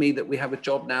seems to me that we have a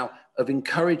job now of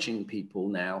encouraging people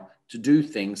now to do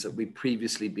things that we've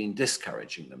previously been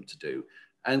discouraging them to do.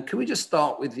 And can we just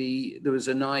start with there was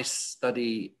a nice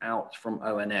study out from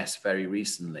ONS very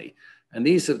recently. And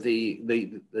these are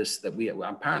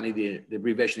apparently the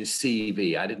abbreviation is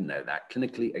CEV. I didn't know that,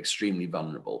 clinically extremely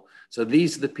vulnerable. So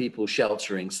these are the people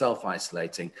sheltering,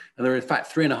 self-isolating, and there are in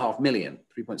fact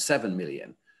 3.7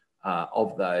 million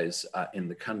of those in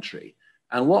the country.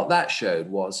 And what that showed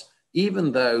was,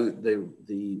 even though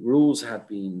the rules had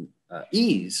been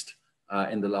eased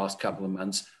in the last couple of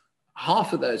months,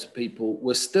 half of those people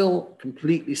were still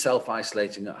completely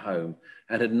self-isolating at home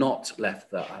and had not left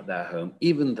their home,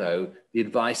 even though the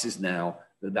advice is now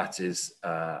that is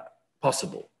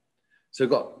possible.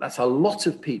 So that's a lot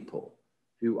of people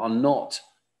who are not,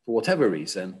 for whatever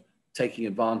reason, taking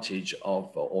advantage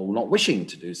of or not wishing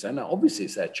to do so. Now, obviously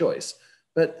it's their choice,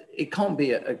 but it can't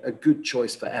be a good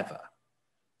choice forever.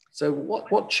 So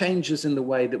what changes in the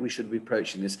way that we should be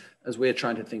approaching this, as we're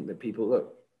trying to think that people,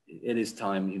 look, it is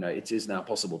time, it is now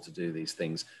possible to do these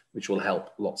things, which will help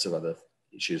lots of other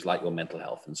issues like your mental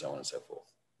health and so on and so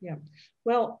forth. Yeah,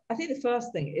 well, I think the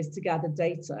first thing is to gather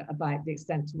data about the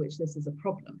extent to which this is a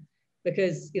problem,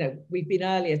 because we've been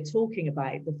earlier talking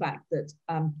about the fact that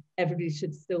everybody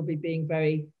should still be being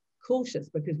very cautious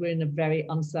because we're in a very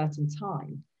uncertain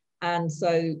time. And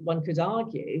so one could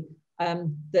argue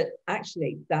that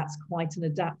actually that's quite an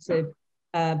adaptive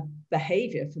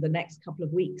behavior for the next couple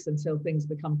of weeks until things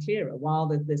become clearer, while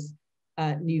there's this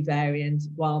new variant,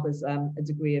 while there's a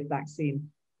degree of vaccine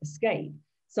escape.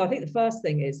 So I think the first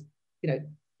thing is,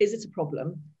 is it a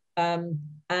problem?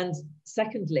 And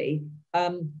secondly,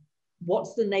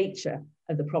 what's the nature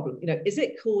of the problem? Is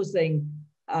it causing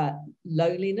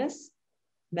loneliness,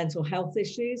 mental health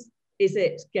issues? Is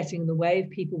it getting in the way of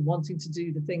people wanting to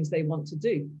do the things they want to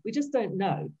do? We just don't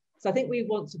know. So I think we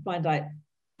want to find out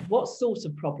what sort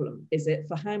of problem is it,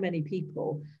 for how many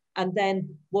people, and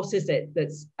then what is it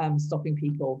that's stopping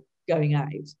people going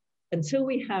out? Until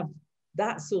we have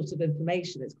that sort of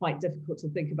information, it's quite difficult to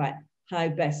think about how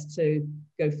best to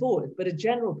go forward. But a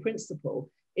general principle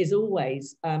is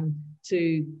always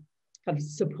to kind of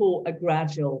support a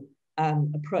gradual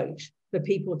approach for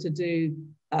people to do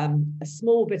a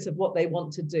small bit of what they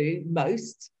want to do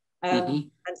most, and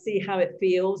see how it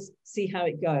feels, see how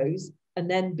it goes, and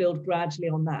then build gradually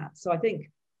on that. So I think,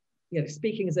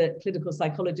 speaking as a clinical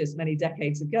psychologist many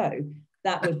decades ago,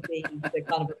 that would be the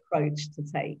kind of approach to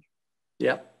take.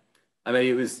 Yeah. I mean,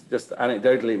 it was just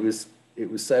anecdotally, it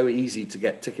was so easy to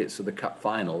get tickets for the cup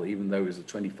final, even though it was a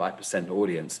 25%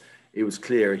 audience. It was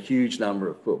clear a huge number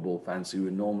of football fans who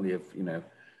would normally have,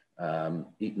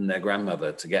 eaten their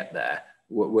grandmother to get there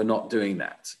were not doing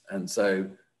that. And so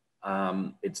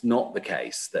it's not the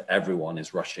case that everyone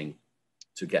is rushing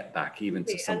to get back even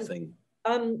to something.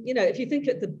 If you think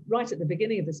right at the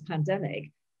beginning of this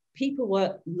pandemic, people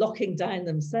were locking down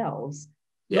themselves.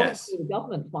 Yes. The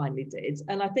government finally did.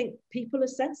 And I think people are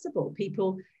sensible.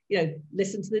 People,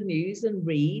 listen to the news and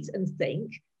read and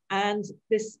think. And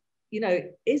this,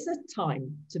 is a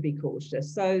time to be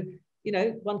cautious. So,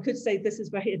 one could say this is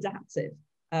very adaptive,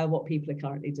 what people are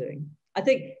currently doing. I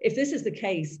think if this is the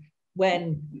case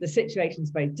when the situation is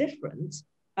very different,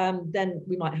 then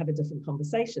we might have a different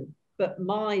conversation. But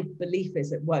my belief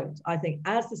is it won't. I think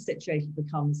as the situation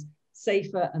becomes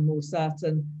safer and more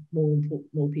certain,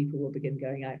 more people will begin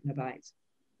going out and about.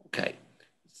 Okay.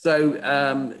 So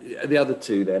the other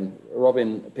two then,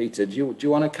 Robin, Peter, do you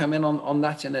want to come in on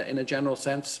that in a general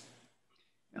sense?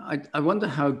 I wonder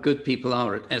how good people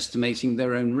are at estimating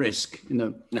their own risk.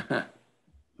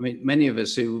 I mean, many of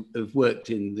us who have worked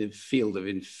in the field of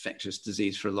infectious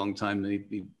disease for a long time,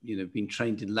 we've been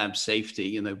trained in lab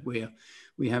safety.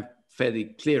 We have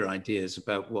fairly clear ideas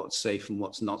about what's safe and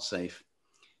what's not safe.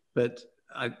 But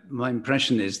my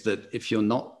impression is that if you're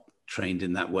not trained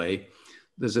in that way,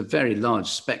 there's a very large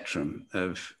spectrum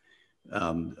of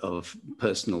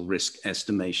personal risk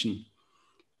estimation.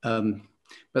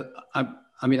 But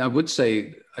I would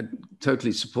say I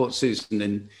totally support Susan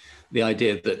in the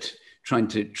idea that trying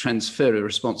to transfer a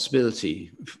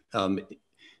responsibility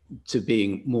to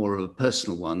being more of a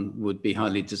personal one would be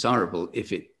highly desirable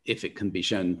if it can be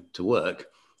shown to work.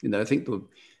 I think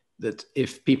that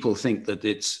if people think that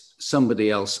it's somebody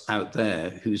else out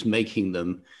there who's making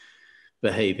them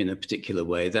behave in a particular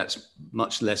way, that's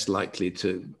much less likely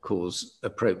to cause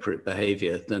appropriate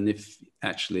behavior than if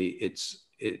actually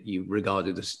you regard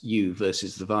it as you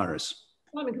versus the virus.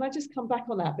 Simon, can I just come back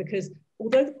on that? Because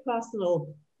although the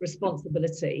personal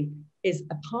responsibility is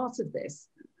a part of this,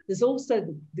 there's also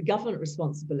the government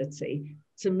responsibility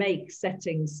to make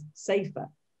settings safer.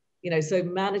 So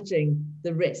managing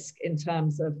the risk in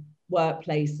terms of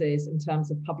workplaces, in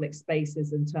terms of public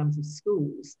spaces, in terms of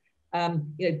schools,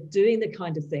 doing the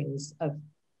kind of things of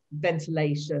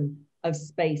ventilation, of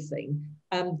spacing,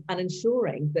 and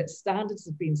ensuring that standards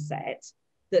have been set,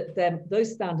 that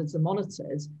those standards are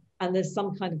monitored, and there's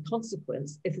some kind of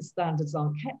consequence if the standards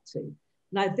aren't kept to.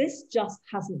 Now, this just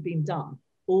hasn't been done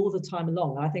all the time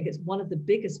along. I think it's one of the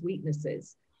biggest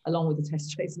weaknesses, along with the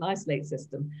test, trace and isolate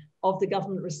system, of the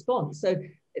government response. So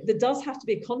there does have to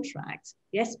be a contract.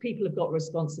 Yes, people have got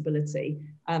responsibility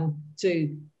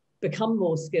to become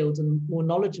more skilled and more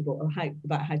knowledgeable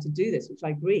about how to do this, which I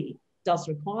agree does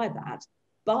require that.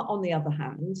 But on the other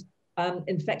hand,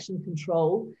 infection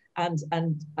control and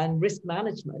risk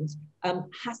management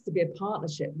has to be a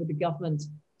partnership with the government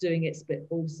doing its bit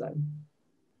also.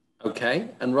 Okay,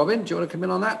 and Robin, do you want to come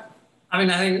in on that? I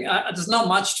think there's not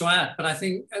much to add, but I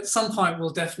think at some point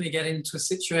we'll definitely get into a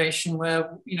situation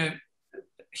where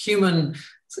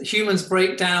humans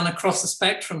break down across the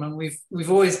spectrum, and we've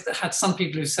always had some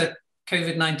people who said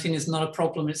COVID-19 is not a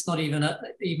problem, it's not even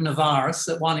a virus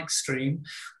at one extreme.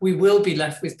 We will be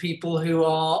left with people who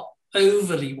are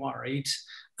overly worried,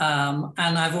 and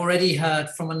I've already heard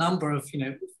from a number of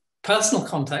personal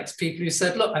contacts, people who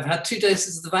said, look, I've had 2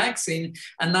 doses of the vaccine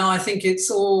and now I think it's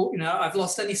all, I've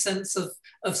lost any sense of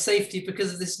safety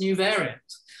because of this new variant.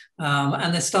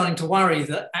 And they're starting to worry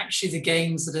that actually the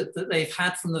gains that they've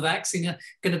had from the vaccine are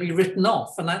going to be written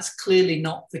off. And that's clearly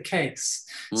not the case.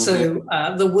 Mm-hmm. So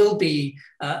there will be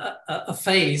a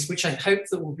phase, which I hope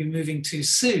that we'll be moving to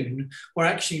soon, where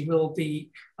actually we'll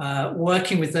be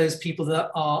working with those people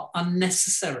that are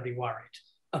unnecessarily worried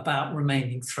about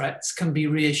remaining threats can be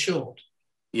reassured.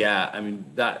 Yeah,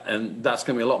 that's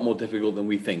going to be a lot more difficult than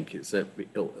we think. It's a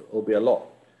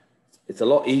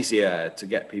lot easier to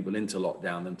get people into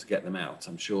lockdown than to get them out.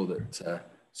 I'm sure that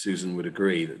Susan would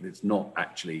agree that it's not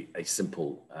actually a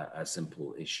simple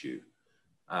issue.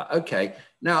 Okay,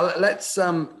 now let's.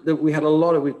 We had a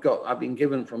lot of. I've been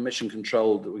given from Mission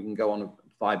Control that we can go on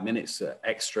 5 minutes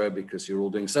extra because you're all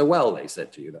doing so well. They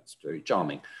said to you, that's very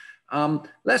charming.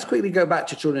 Let's quickly go back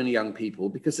to children and young people,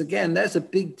 because again, there's a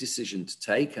big decision to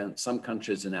take, and some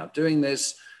countries are now doing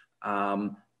this.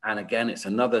 And again, it's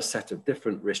another set of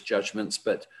different risk judgments.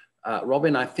 But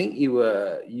Robin, I think you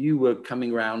were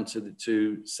coming around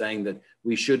to saying that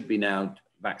we should be now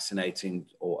vaccinating,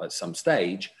 or at some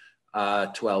stage,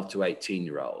 12 to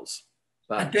 18-year-olds.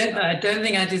 But I don't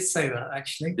think I did say that,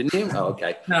 actually. Didn't you? Oh,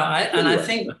 okay. No, I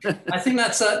think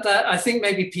I think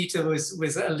maybe Peter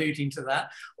was alluding to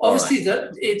that. Obviously,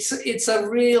 right. That it's a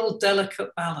real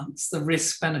delicate balance, the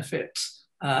risk-benefit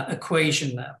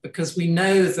equation there, because we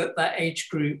know that age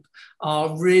group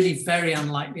are really very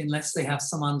unlikely, unless they have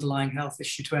some underlying health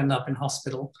issue, to end up in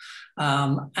hospital.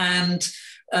 While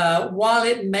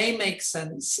it may make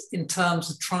sense in terms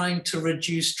of trying to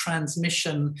reduce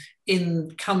transmission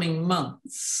in coming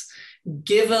months,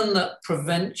 given that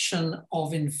prevention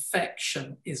of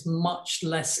infection is much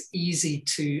less easy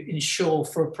to ensure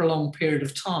for a prolonged period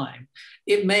of time,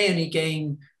 it may only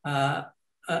gain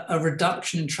a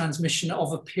reduction in transmission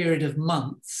of a period of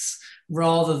months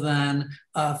rather than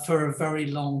for a very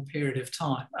long period of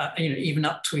time, even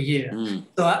up to a year. Mm.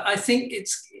 So I think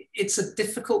it's a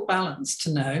difficult balance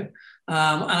to know.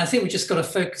 And I think we just got to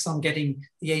focus on getting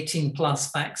the 18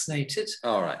 plus vaccinated.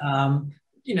 All right.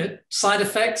 Side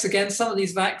effects, again, some of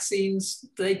these vaccines,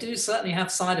 they do certainly have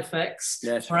side effects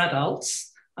for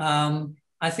adults.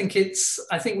 I think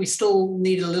we still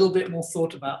need a little bit more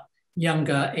thought about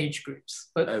younger age groups,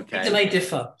 but it may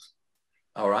differ.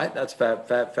 All right, that's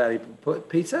fairly put.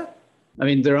 Peter? I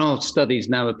mean, there are studies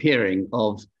now appearing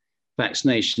of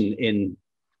vaccination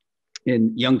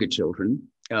in younger children,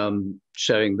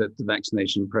 showing that the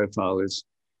vaccination profile is,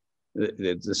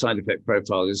 the side effect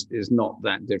profile is not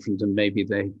that different, and maybe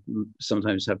they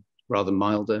sometimes have rather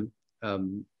milder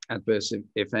adverse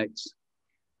effects.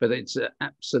 But it's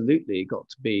absolutely got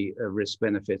to be a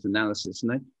risk-benefit analysis.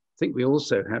 And I think we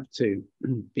also have to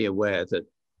be aware that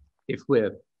if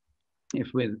we're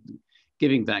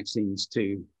giving vaccines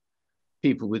to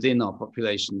people within our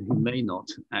population who may not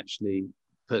actually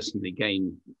personally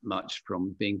gain much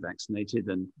from being vaccinated,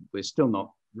 and we're still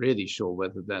not really sure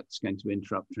whether that's going to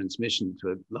interrupt transmission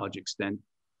to a large extent,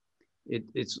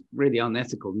 it's really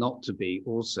unethical not to be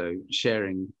also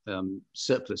sharing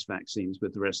surplus vaccines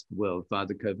with the rest of the world via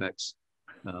the COVAX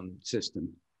system,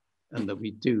 and that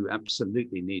we do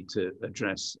absolutely need to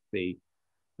address the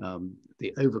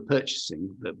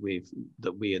over-purchasing that we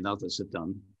and others have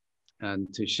done,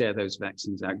 and to share those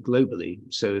vaccines out globally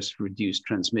so as to reduce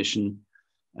transmission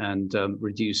and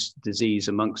reduce disease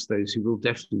amongst those who will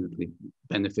definitely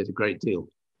benefit a great deal.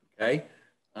 Okay,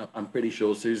 I'm pretty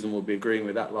sure Susan will be agreeing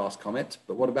with that last comment,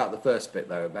 but what about the first bit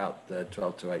though, about the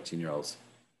 12 to 18-year-olds?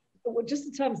 Well, just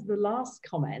in terms of the last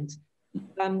comment,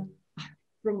 from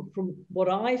what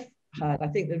I've heard, I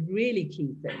think the really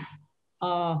key thing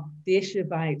are the issue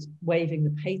about waiving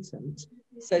the patent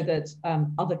so that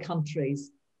other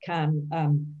countries can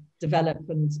develop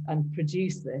and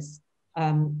produce this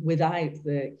without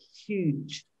the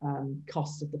huge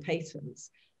cost of the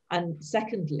patents. And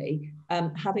secondly,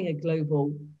 having a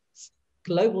global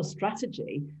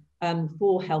strategy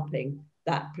for helping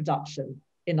that production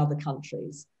in other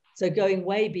countries. So going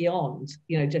way beyond,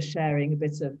 just sharing a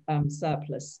bit of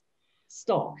surplus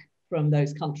stock from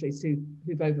those countries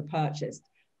who've overpurchased.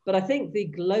 But I think the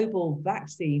global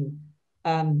vaccine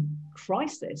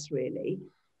crisis really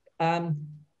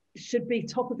should be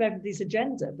top of everybody's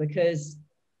agenda, because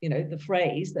the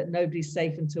phrase that nobody's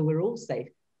safe until we're all safe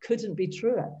couldn't be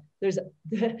truer.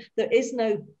 There is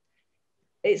no,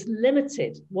 it's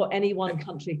limited what any one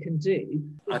country can do.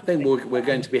 I think we're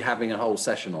going to be having a whole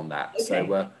session on that. Okay,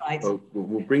 so right.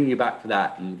 we'll bring you back for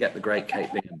that and get the great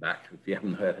Kate Bingham back. If you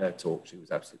haven't heard her talk, she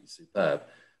was absolutely superb.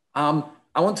 I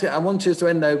want us to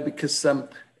end though, because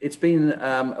it's been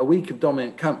a week of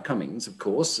Dominic Cummings, of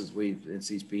course, as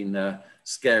he's been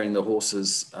scaring the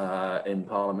horses in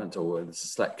Parliament, or the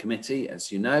Select Committee,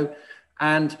 as you know.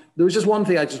 And there was just one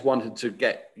thing I just wanted to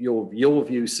get your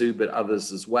view, Sue, but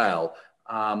others as well.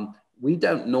 We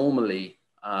don't normally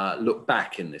look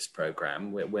back in this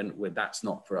programme, when that's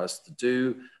not for us to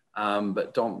do.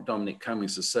 But Dominic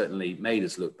Cummings has certainly made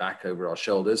us look back over our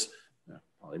shoulders.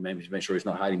 Maybe to make sure he's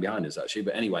not hiding behind us, actually.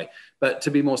 But anyway, but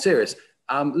to be more serious,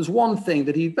 there's one thing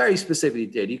that he very specifically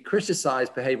did. He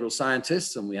criticised behavioural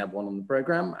scientists, and we have one on the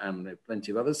programme, and there are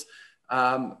plenty of others,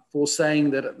 for saying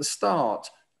that at the start,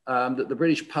 that the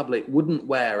British public wouldn't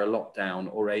wear a lockdown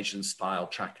or Asian-style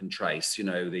track and trace.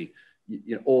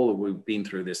 All that we've been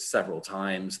through this several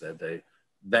times. The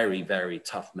very, very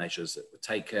tough measures that were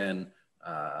taken,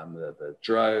 the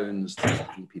drones,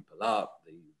 locking people up,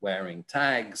 the wearing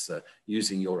tags,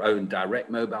 using your own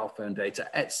direct mobile phone data,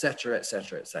 etc.,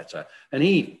 etc., etc. And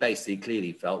he basically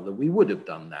clearly felt that we would have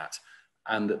done that,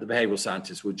 and that the behavioural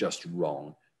scientists were just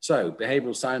wrong. So,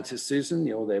 behavioural scientist Susan,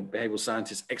 you're the behavioural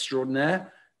scientist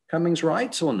extraordinaire. Cummings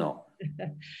right or not?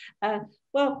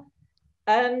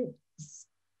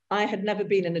 I had never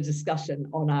been in a discussion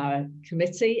on our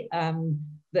committee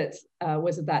that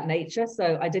was of that nature.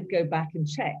 So I did go back and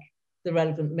check the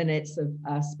relevant minutes of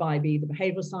SPI-B, the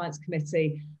Behavioural Science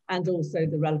Committee, and also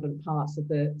the relevant parts of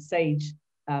the SAGE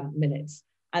minutes.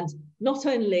 And not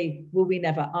only will we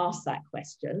never ask that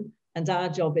question, and our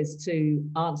job is to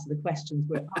answer the questions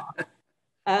we're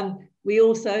asked, we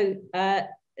also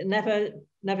never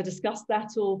discussed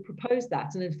that or proposed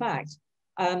that. And in fact,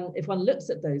 if one looks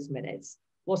at those minutes,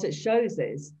 what it shows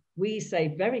is we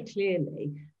say very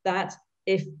clearly that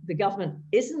if the government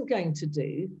isn't going to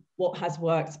do what has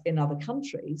worked in other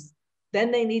countries,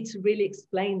 then they need to really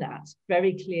explain that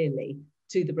very clearly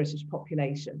to the British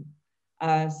population.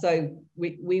 So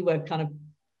we were kind of,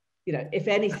 if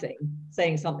anything,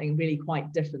 saying something really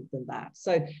quite different than that.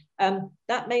 So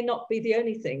that may not be the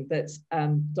only thing that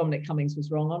Dominic Cummings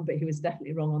was wrong on, but he was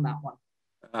definitely wrong on that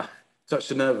one.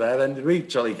 Touched a nerve there, then, did we?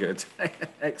 Jolly good.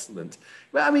 Excellent.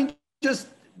 But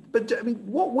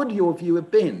what would your view have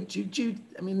been? You've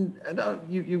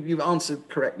answered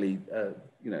correctly,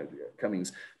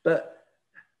 Cummings, but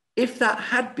if that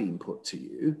had been put to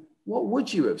you, what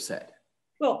would you have said?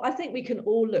 Well, I think we can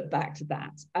all look back to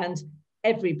that, and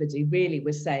everybody really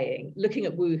was saying, looking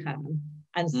at Wuhan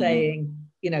and saying,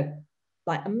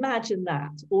 like imagine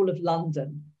that, all of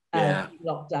London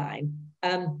locked down.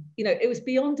 You know, it was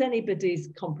beyond anybody's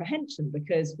comprehension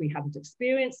because we hadn't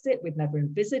experienced it, we'd never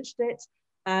envisaged it.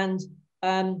 And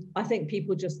I think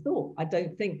people just thought, I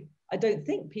don't think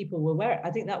people were aware.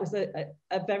 I think that was a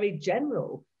very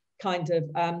general kind of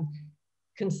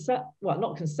concern, well,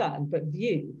 not concern, but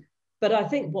view. But I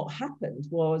think what happened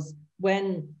was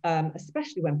when,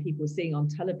 especially when people were seeing on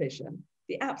television,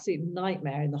 the absolute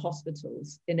nightmare in the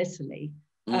hospitals in Italy,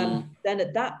 then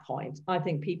at that point, I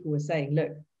think people were saying,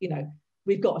 look, you know,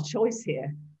 we've got a choice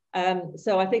here.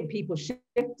 So I think people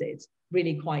shifted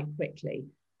really quite quickly.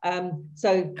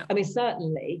 So, I mean,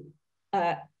 certainly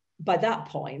by that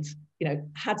point, you know,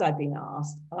 had I been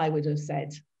asked, I would have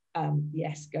said,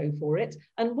 yes, go for it.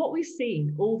 And what we've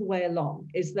seen all the way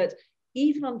along is that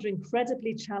even under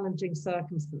incredibly challenging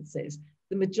circumstances,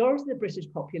 the majority of the British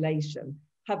population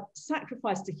have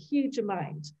sacrificed a huge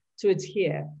amount to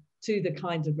adhere to the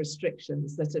kind of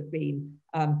restrictions that have been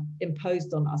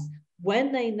imposed on us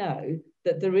when they know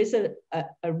that there is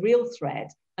a real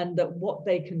threat and that what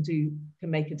they can do can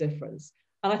make a difference.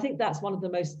 And I think that's one of the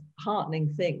most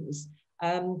heartening things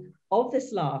of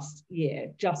this last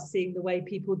year, just seeing the way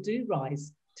people do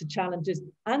rise to challenges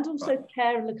and also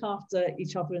care and look after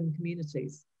each other in the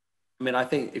communities. I mean, I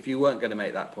think if you weren't going to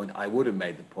make that point, I would have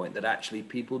made the point that actually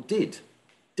people did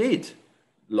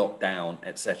lock down,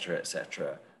 et cetera,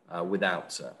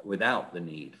 without the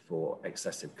need for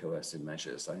excessive coercive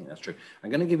measures. I think that's true. I'm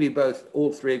going to give you both,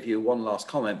 all three of you, one last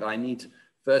comment, but I need,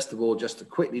 first of all, just to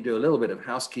quickly do a little bit of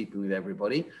housekeeping with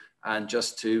everybody and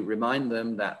just to remind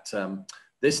them that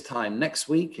this time next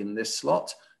week in this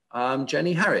slot,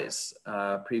 Jenny Harris,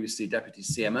 previously Deputy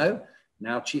CMO,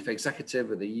 now Chief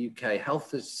Executive of the UK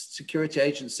Health Security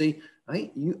Agency, I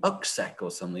think UGSEC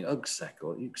or something,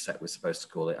 UGSEC we're supposed to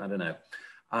call it, I don't know.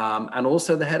 And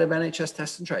also the head of NHS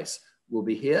Test and Trace will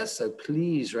be here. So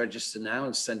please register now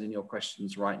and send in your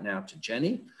questions right now to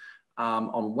Jenny.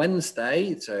 On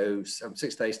Wednesday, so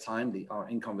 6 days time, our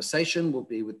In Conversation will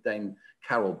be with Dame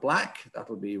Carol Black.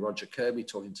 That'll be Roger Kirby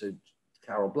talking to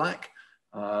Carol Black,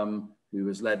 who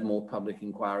has led more public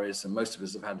inquiries and most of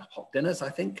us have had hot dinners, I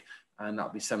think. And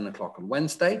that'll be 7 o'clock on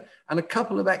Wednesday. And a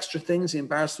couple of extra things, the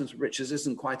embarrassment of riches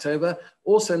isn't quite over.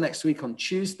 Also next week on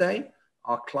Tuesday,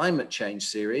 our climate change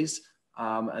series.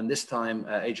 And this time,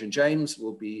 Adrian James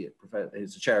will be,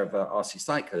 he's the chair of RC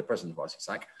Psych, the president of RC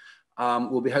Psych,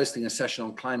 will be hosting a session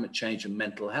on climate change and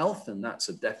mental health, and that's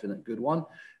a definite good one.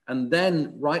 And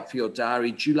then write for your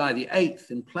diary, July the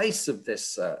 8th, in place of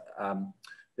this,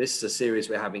 series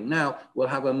we're having now, we'll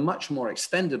have a much more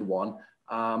extended one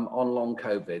on long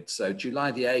COVID. So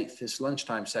July the 8th, this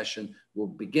lunchtime session will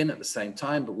begin at the same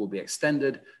time, but will be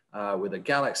extended with a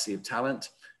galaxy of talent.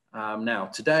 Now,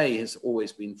 today has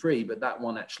always been free, but that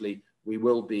one actually, we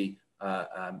will be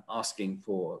asking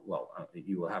for, well,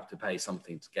 you will have to pay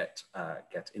something to get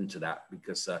into that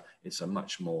because it's a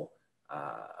much more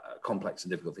complex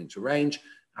and difficult thing to arrange.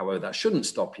 However, that shouldn't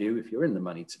stop you, if you're in the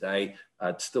money today,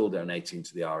 still donating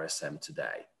to the RSM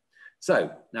today.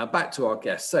 So now back to our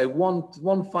guests. So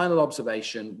one final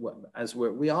observation, as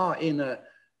we are in a,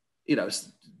 you know,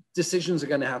 decisions are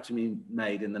going to have to be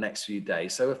made in the next few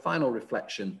days. So a final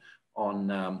reflection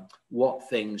on what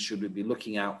things should we be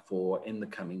looking out for in the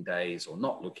coming days or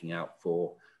not looking out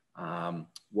for,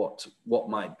 what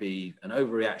might be an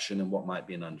overreaction and what might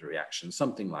be an underreaction,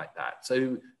 something like that.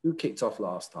 So who kicked off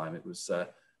last time? It was,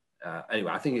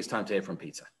 anyway, I think it's time to hear from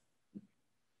Peter.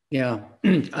 Yeah,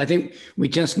 I think we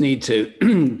just need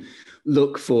to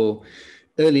look for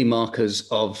early markers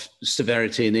of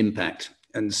severity and impact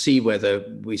and see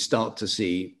whether we start to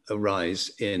see a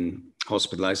rise in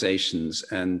hospitalizations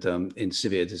and in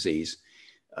severe disease.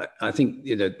 I think,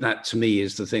 you know, that to me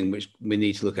is the thing which we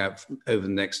need to look at over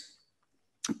the next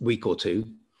week or two.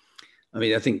 I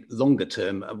mean, I think longer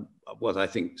term, what I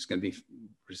think is going to be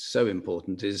so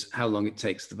important is how long it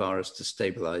takes the virus to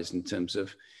stabilize in terms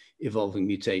of evolving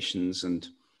mutations and,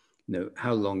 you know,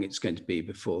 how long it's going to be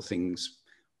before things,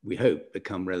 we hope,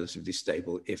 become relatively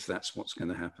stable, if that's what's going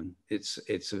to happen. It's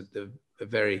going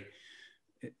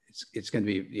to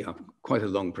be quite a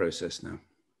long process now.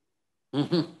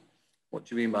 Mm-hmm. What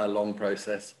do you mean by a long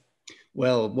process?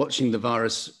 Well, watching the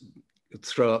virus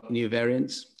throw up new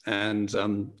variants and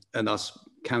us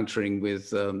countering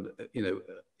with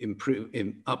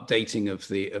updating of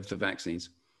the vaccines.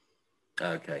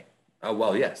 Okay. Oh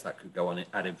well, yes, that could go on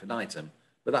ad infinitum,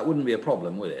 but that wouldn't be a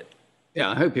problem, would it?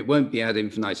 Yeah, I hope it won't be ad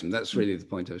infinitum. That's really the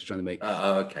point I was trying to make.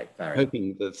 Okay, fair enough.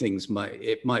 Hoping that things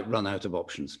might run out of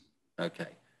options. Okay.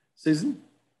 Susan?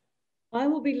 I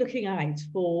will be looking out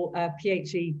for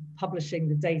PHE publishing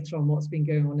the data on what's been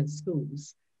going on in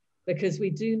schools. because we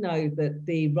do know that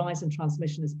the rise in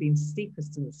transmission has been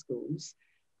steepest in the schools.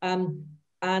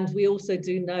 And we also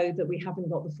do know that we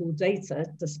haven't got the full data,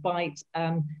 despite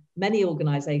many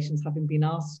organisations having been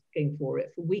asking for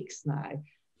it for weeks now.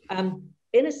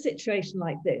 In a situation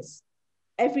like this,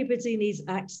 everybody needs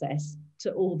access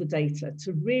to all the data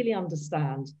to really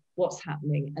understand what's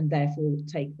happening and therefore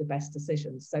take the best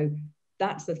decisions. So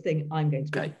that's the thing I'm going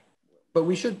to do. But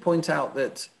we should point out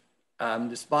that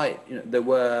despite, you know, there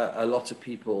were a lot of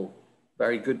people,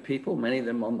 very good people, many of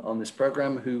them on this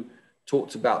program, who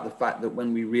talked about the fact that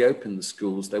when we reopen the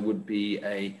schools, there would be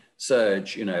a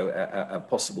surge, you know, a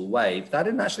possible wave. That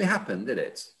didn't actually happen, did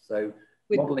it? So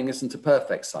modeling isn't a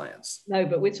perfect science. No,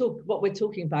 but what we're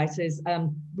talking about is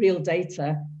real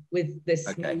data with this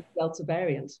new Delta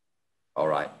variant. All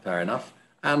right, fair enough.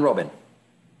 And Robin?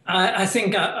 I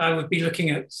think I would be looking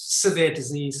at severe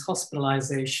disease,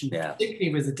 hospitalization,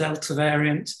 particularly with the Delta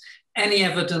variant. Any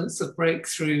evidence of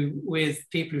breakthrough with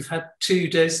people who've had 2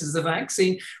 doses of the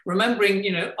vaccine. Remembering,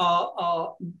 you know,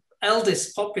 our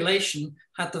eldest population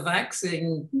had the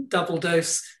vaccine double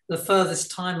dose the furthest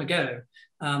time ago.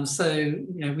 So, you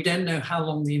know, we don't know how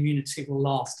long the immunity will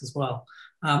last as well.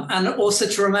 And also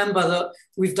to remember that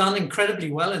we've done incredibly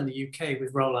well in the UK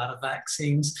with rollout of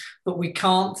vaccines, but we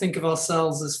can't think of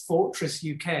ourselves as Fortress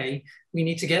UK. We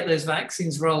need to get those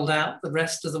vaccines rolled out the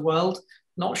rest of the world.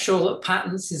 Not sure that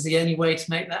patents is the only way to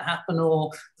make that happen,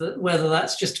 or whether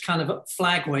that's just kind of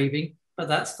flag waving, but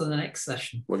that's for the next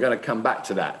session. We're going to come back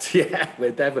to that. Yeah,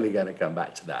 we're definitely going to come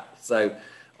back to that. So,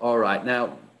 all right.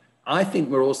 Now, I think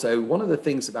we're also, one of the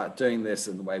things about doing this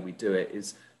and the way we do it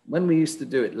is when we used to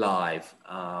do it live,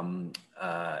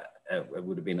 it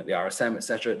would have been at the RSM,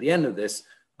 etc. At the end of this,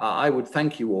 I would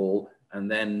thank you all. And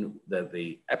then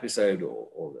the episode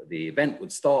or the event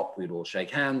would stop. We'd all shake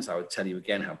hands. I would tell you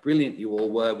again how brilliant you all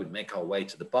were. We'd make our way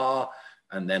to the bar.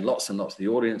 And then lots and lots of the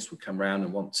audience would come around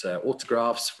and want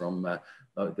autographs from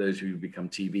those who become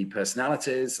TV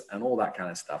personalities and all that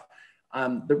kind of stuff.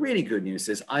 The really good news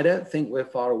is I don't think we're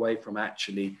far away from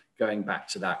actually going back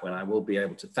to that, when I will be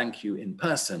able to thank you in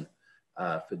person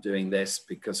for doing this,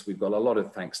 because we've got a lot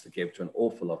of thanks to give to an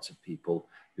awful lot of people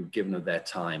who've given of their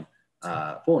time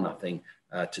for nothing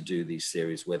to do these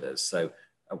series with us. So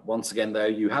once again, though,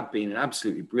 you have been an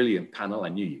absolutely brilliant panel. I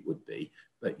knew you would be,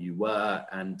 but you were,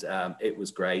 and it was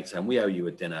great. And we owe you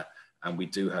a dinner, and we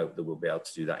do hope that we'll be able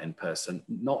to do that in person,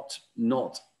 not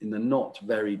in the not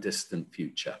very distant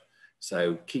future.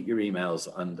 So keep your emails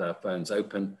and phones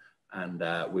open, and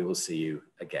we will see you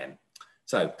again.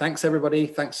 So thanks, everybody.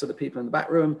 Thanks to the people in the back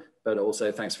room, but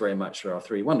also thanks very much for our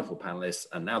 3 wonderful panelists.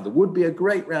 And now there would be a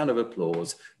great round of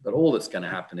applause, but all that's going to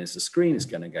happen is the screen is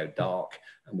going to go dark,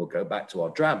 and we'll go back to our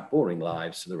drab, boring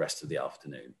lives for the rest of the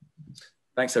afternoon.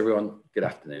 Thanks, everyone. Good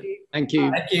afternoon. Thank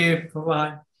you. Thank you. Bye-bye.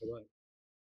 Bye-bye.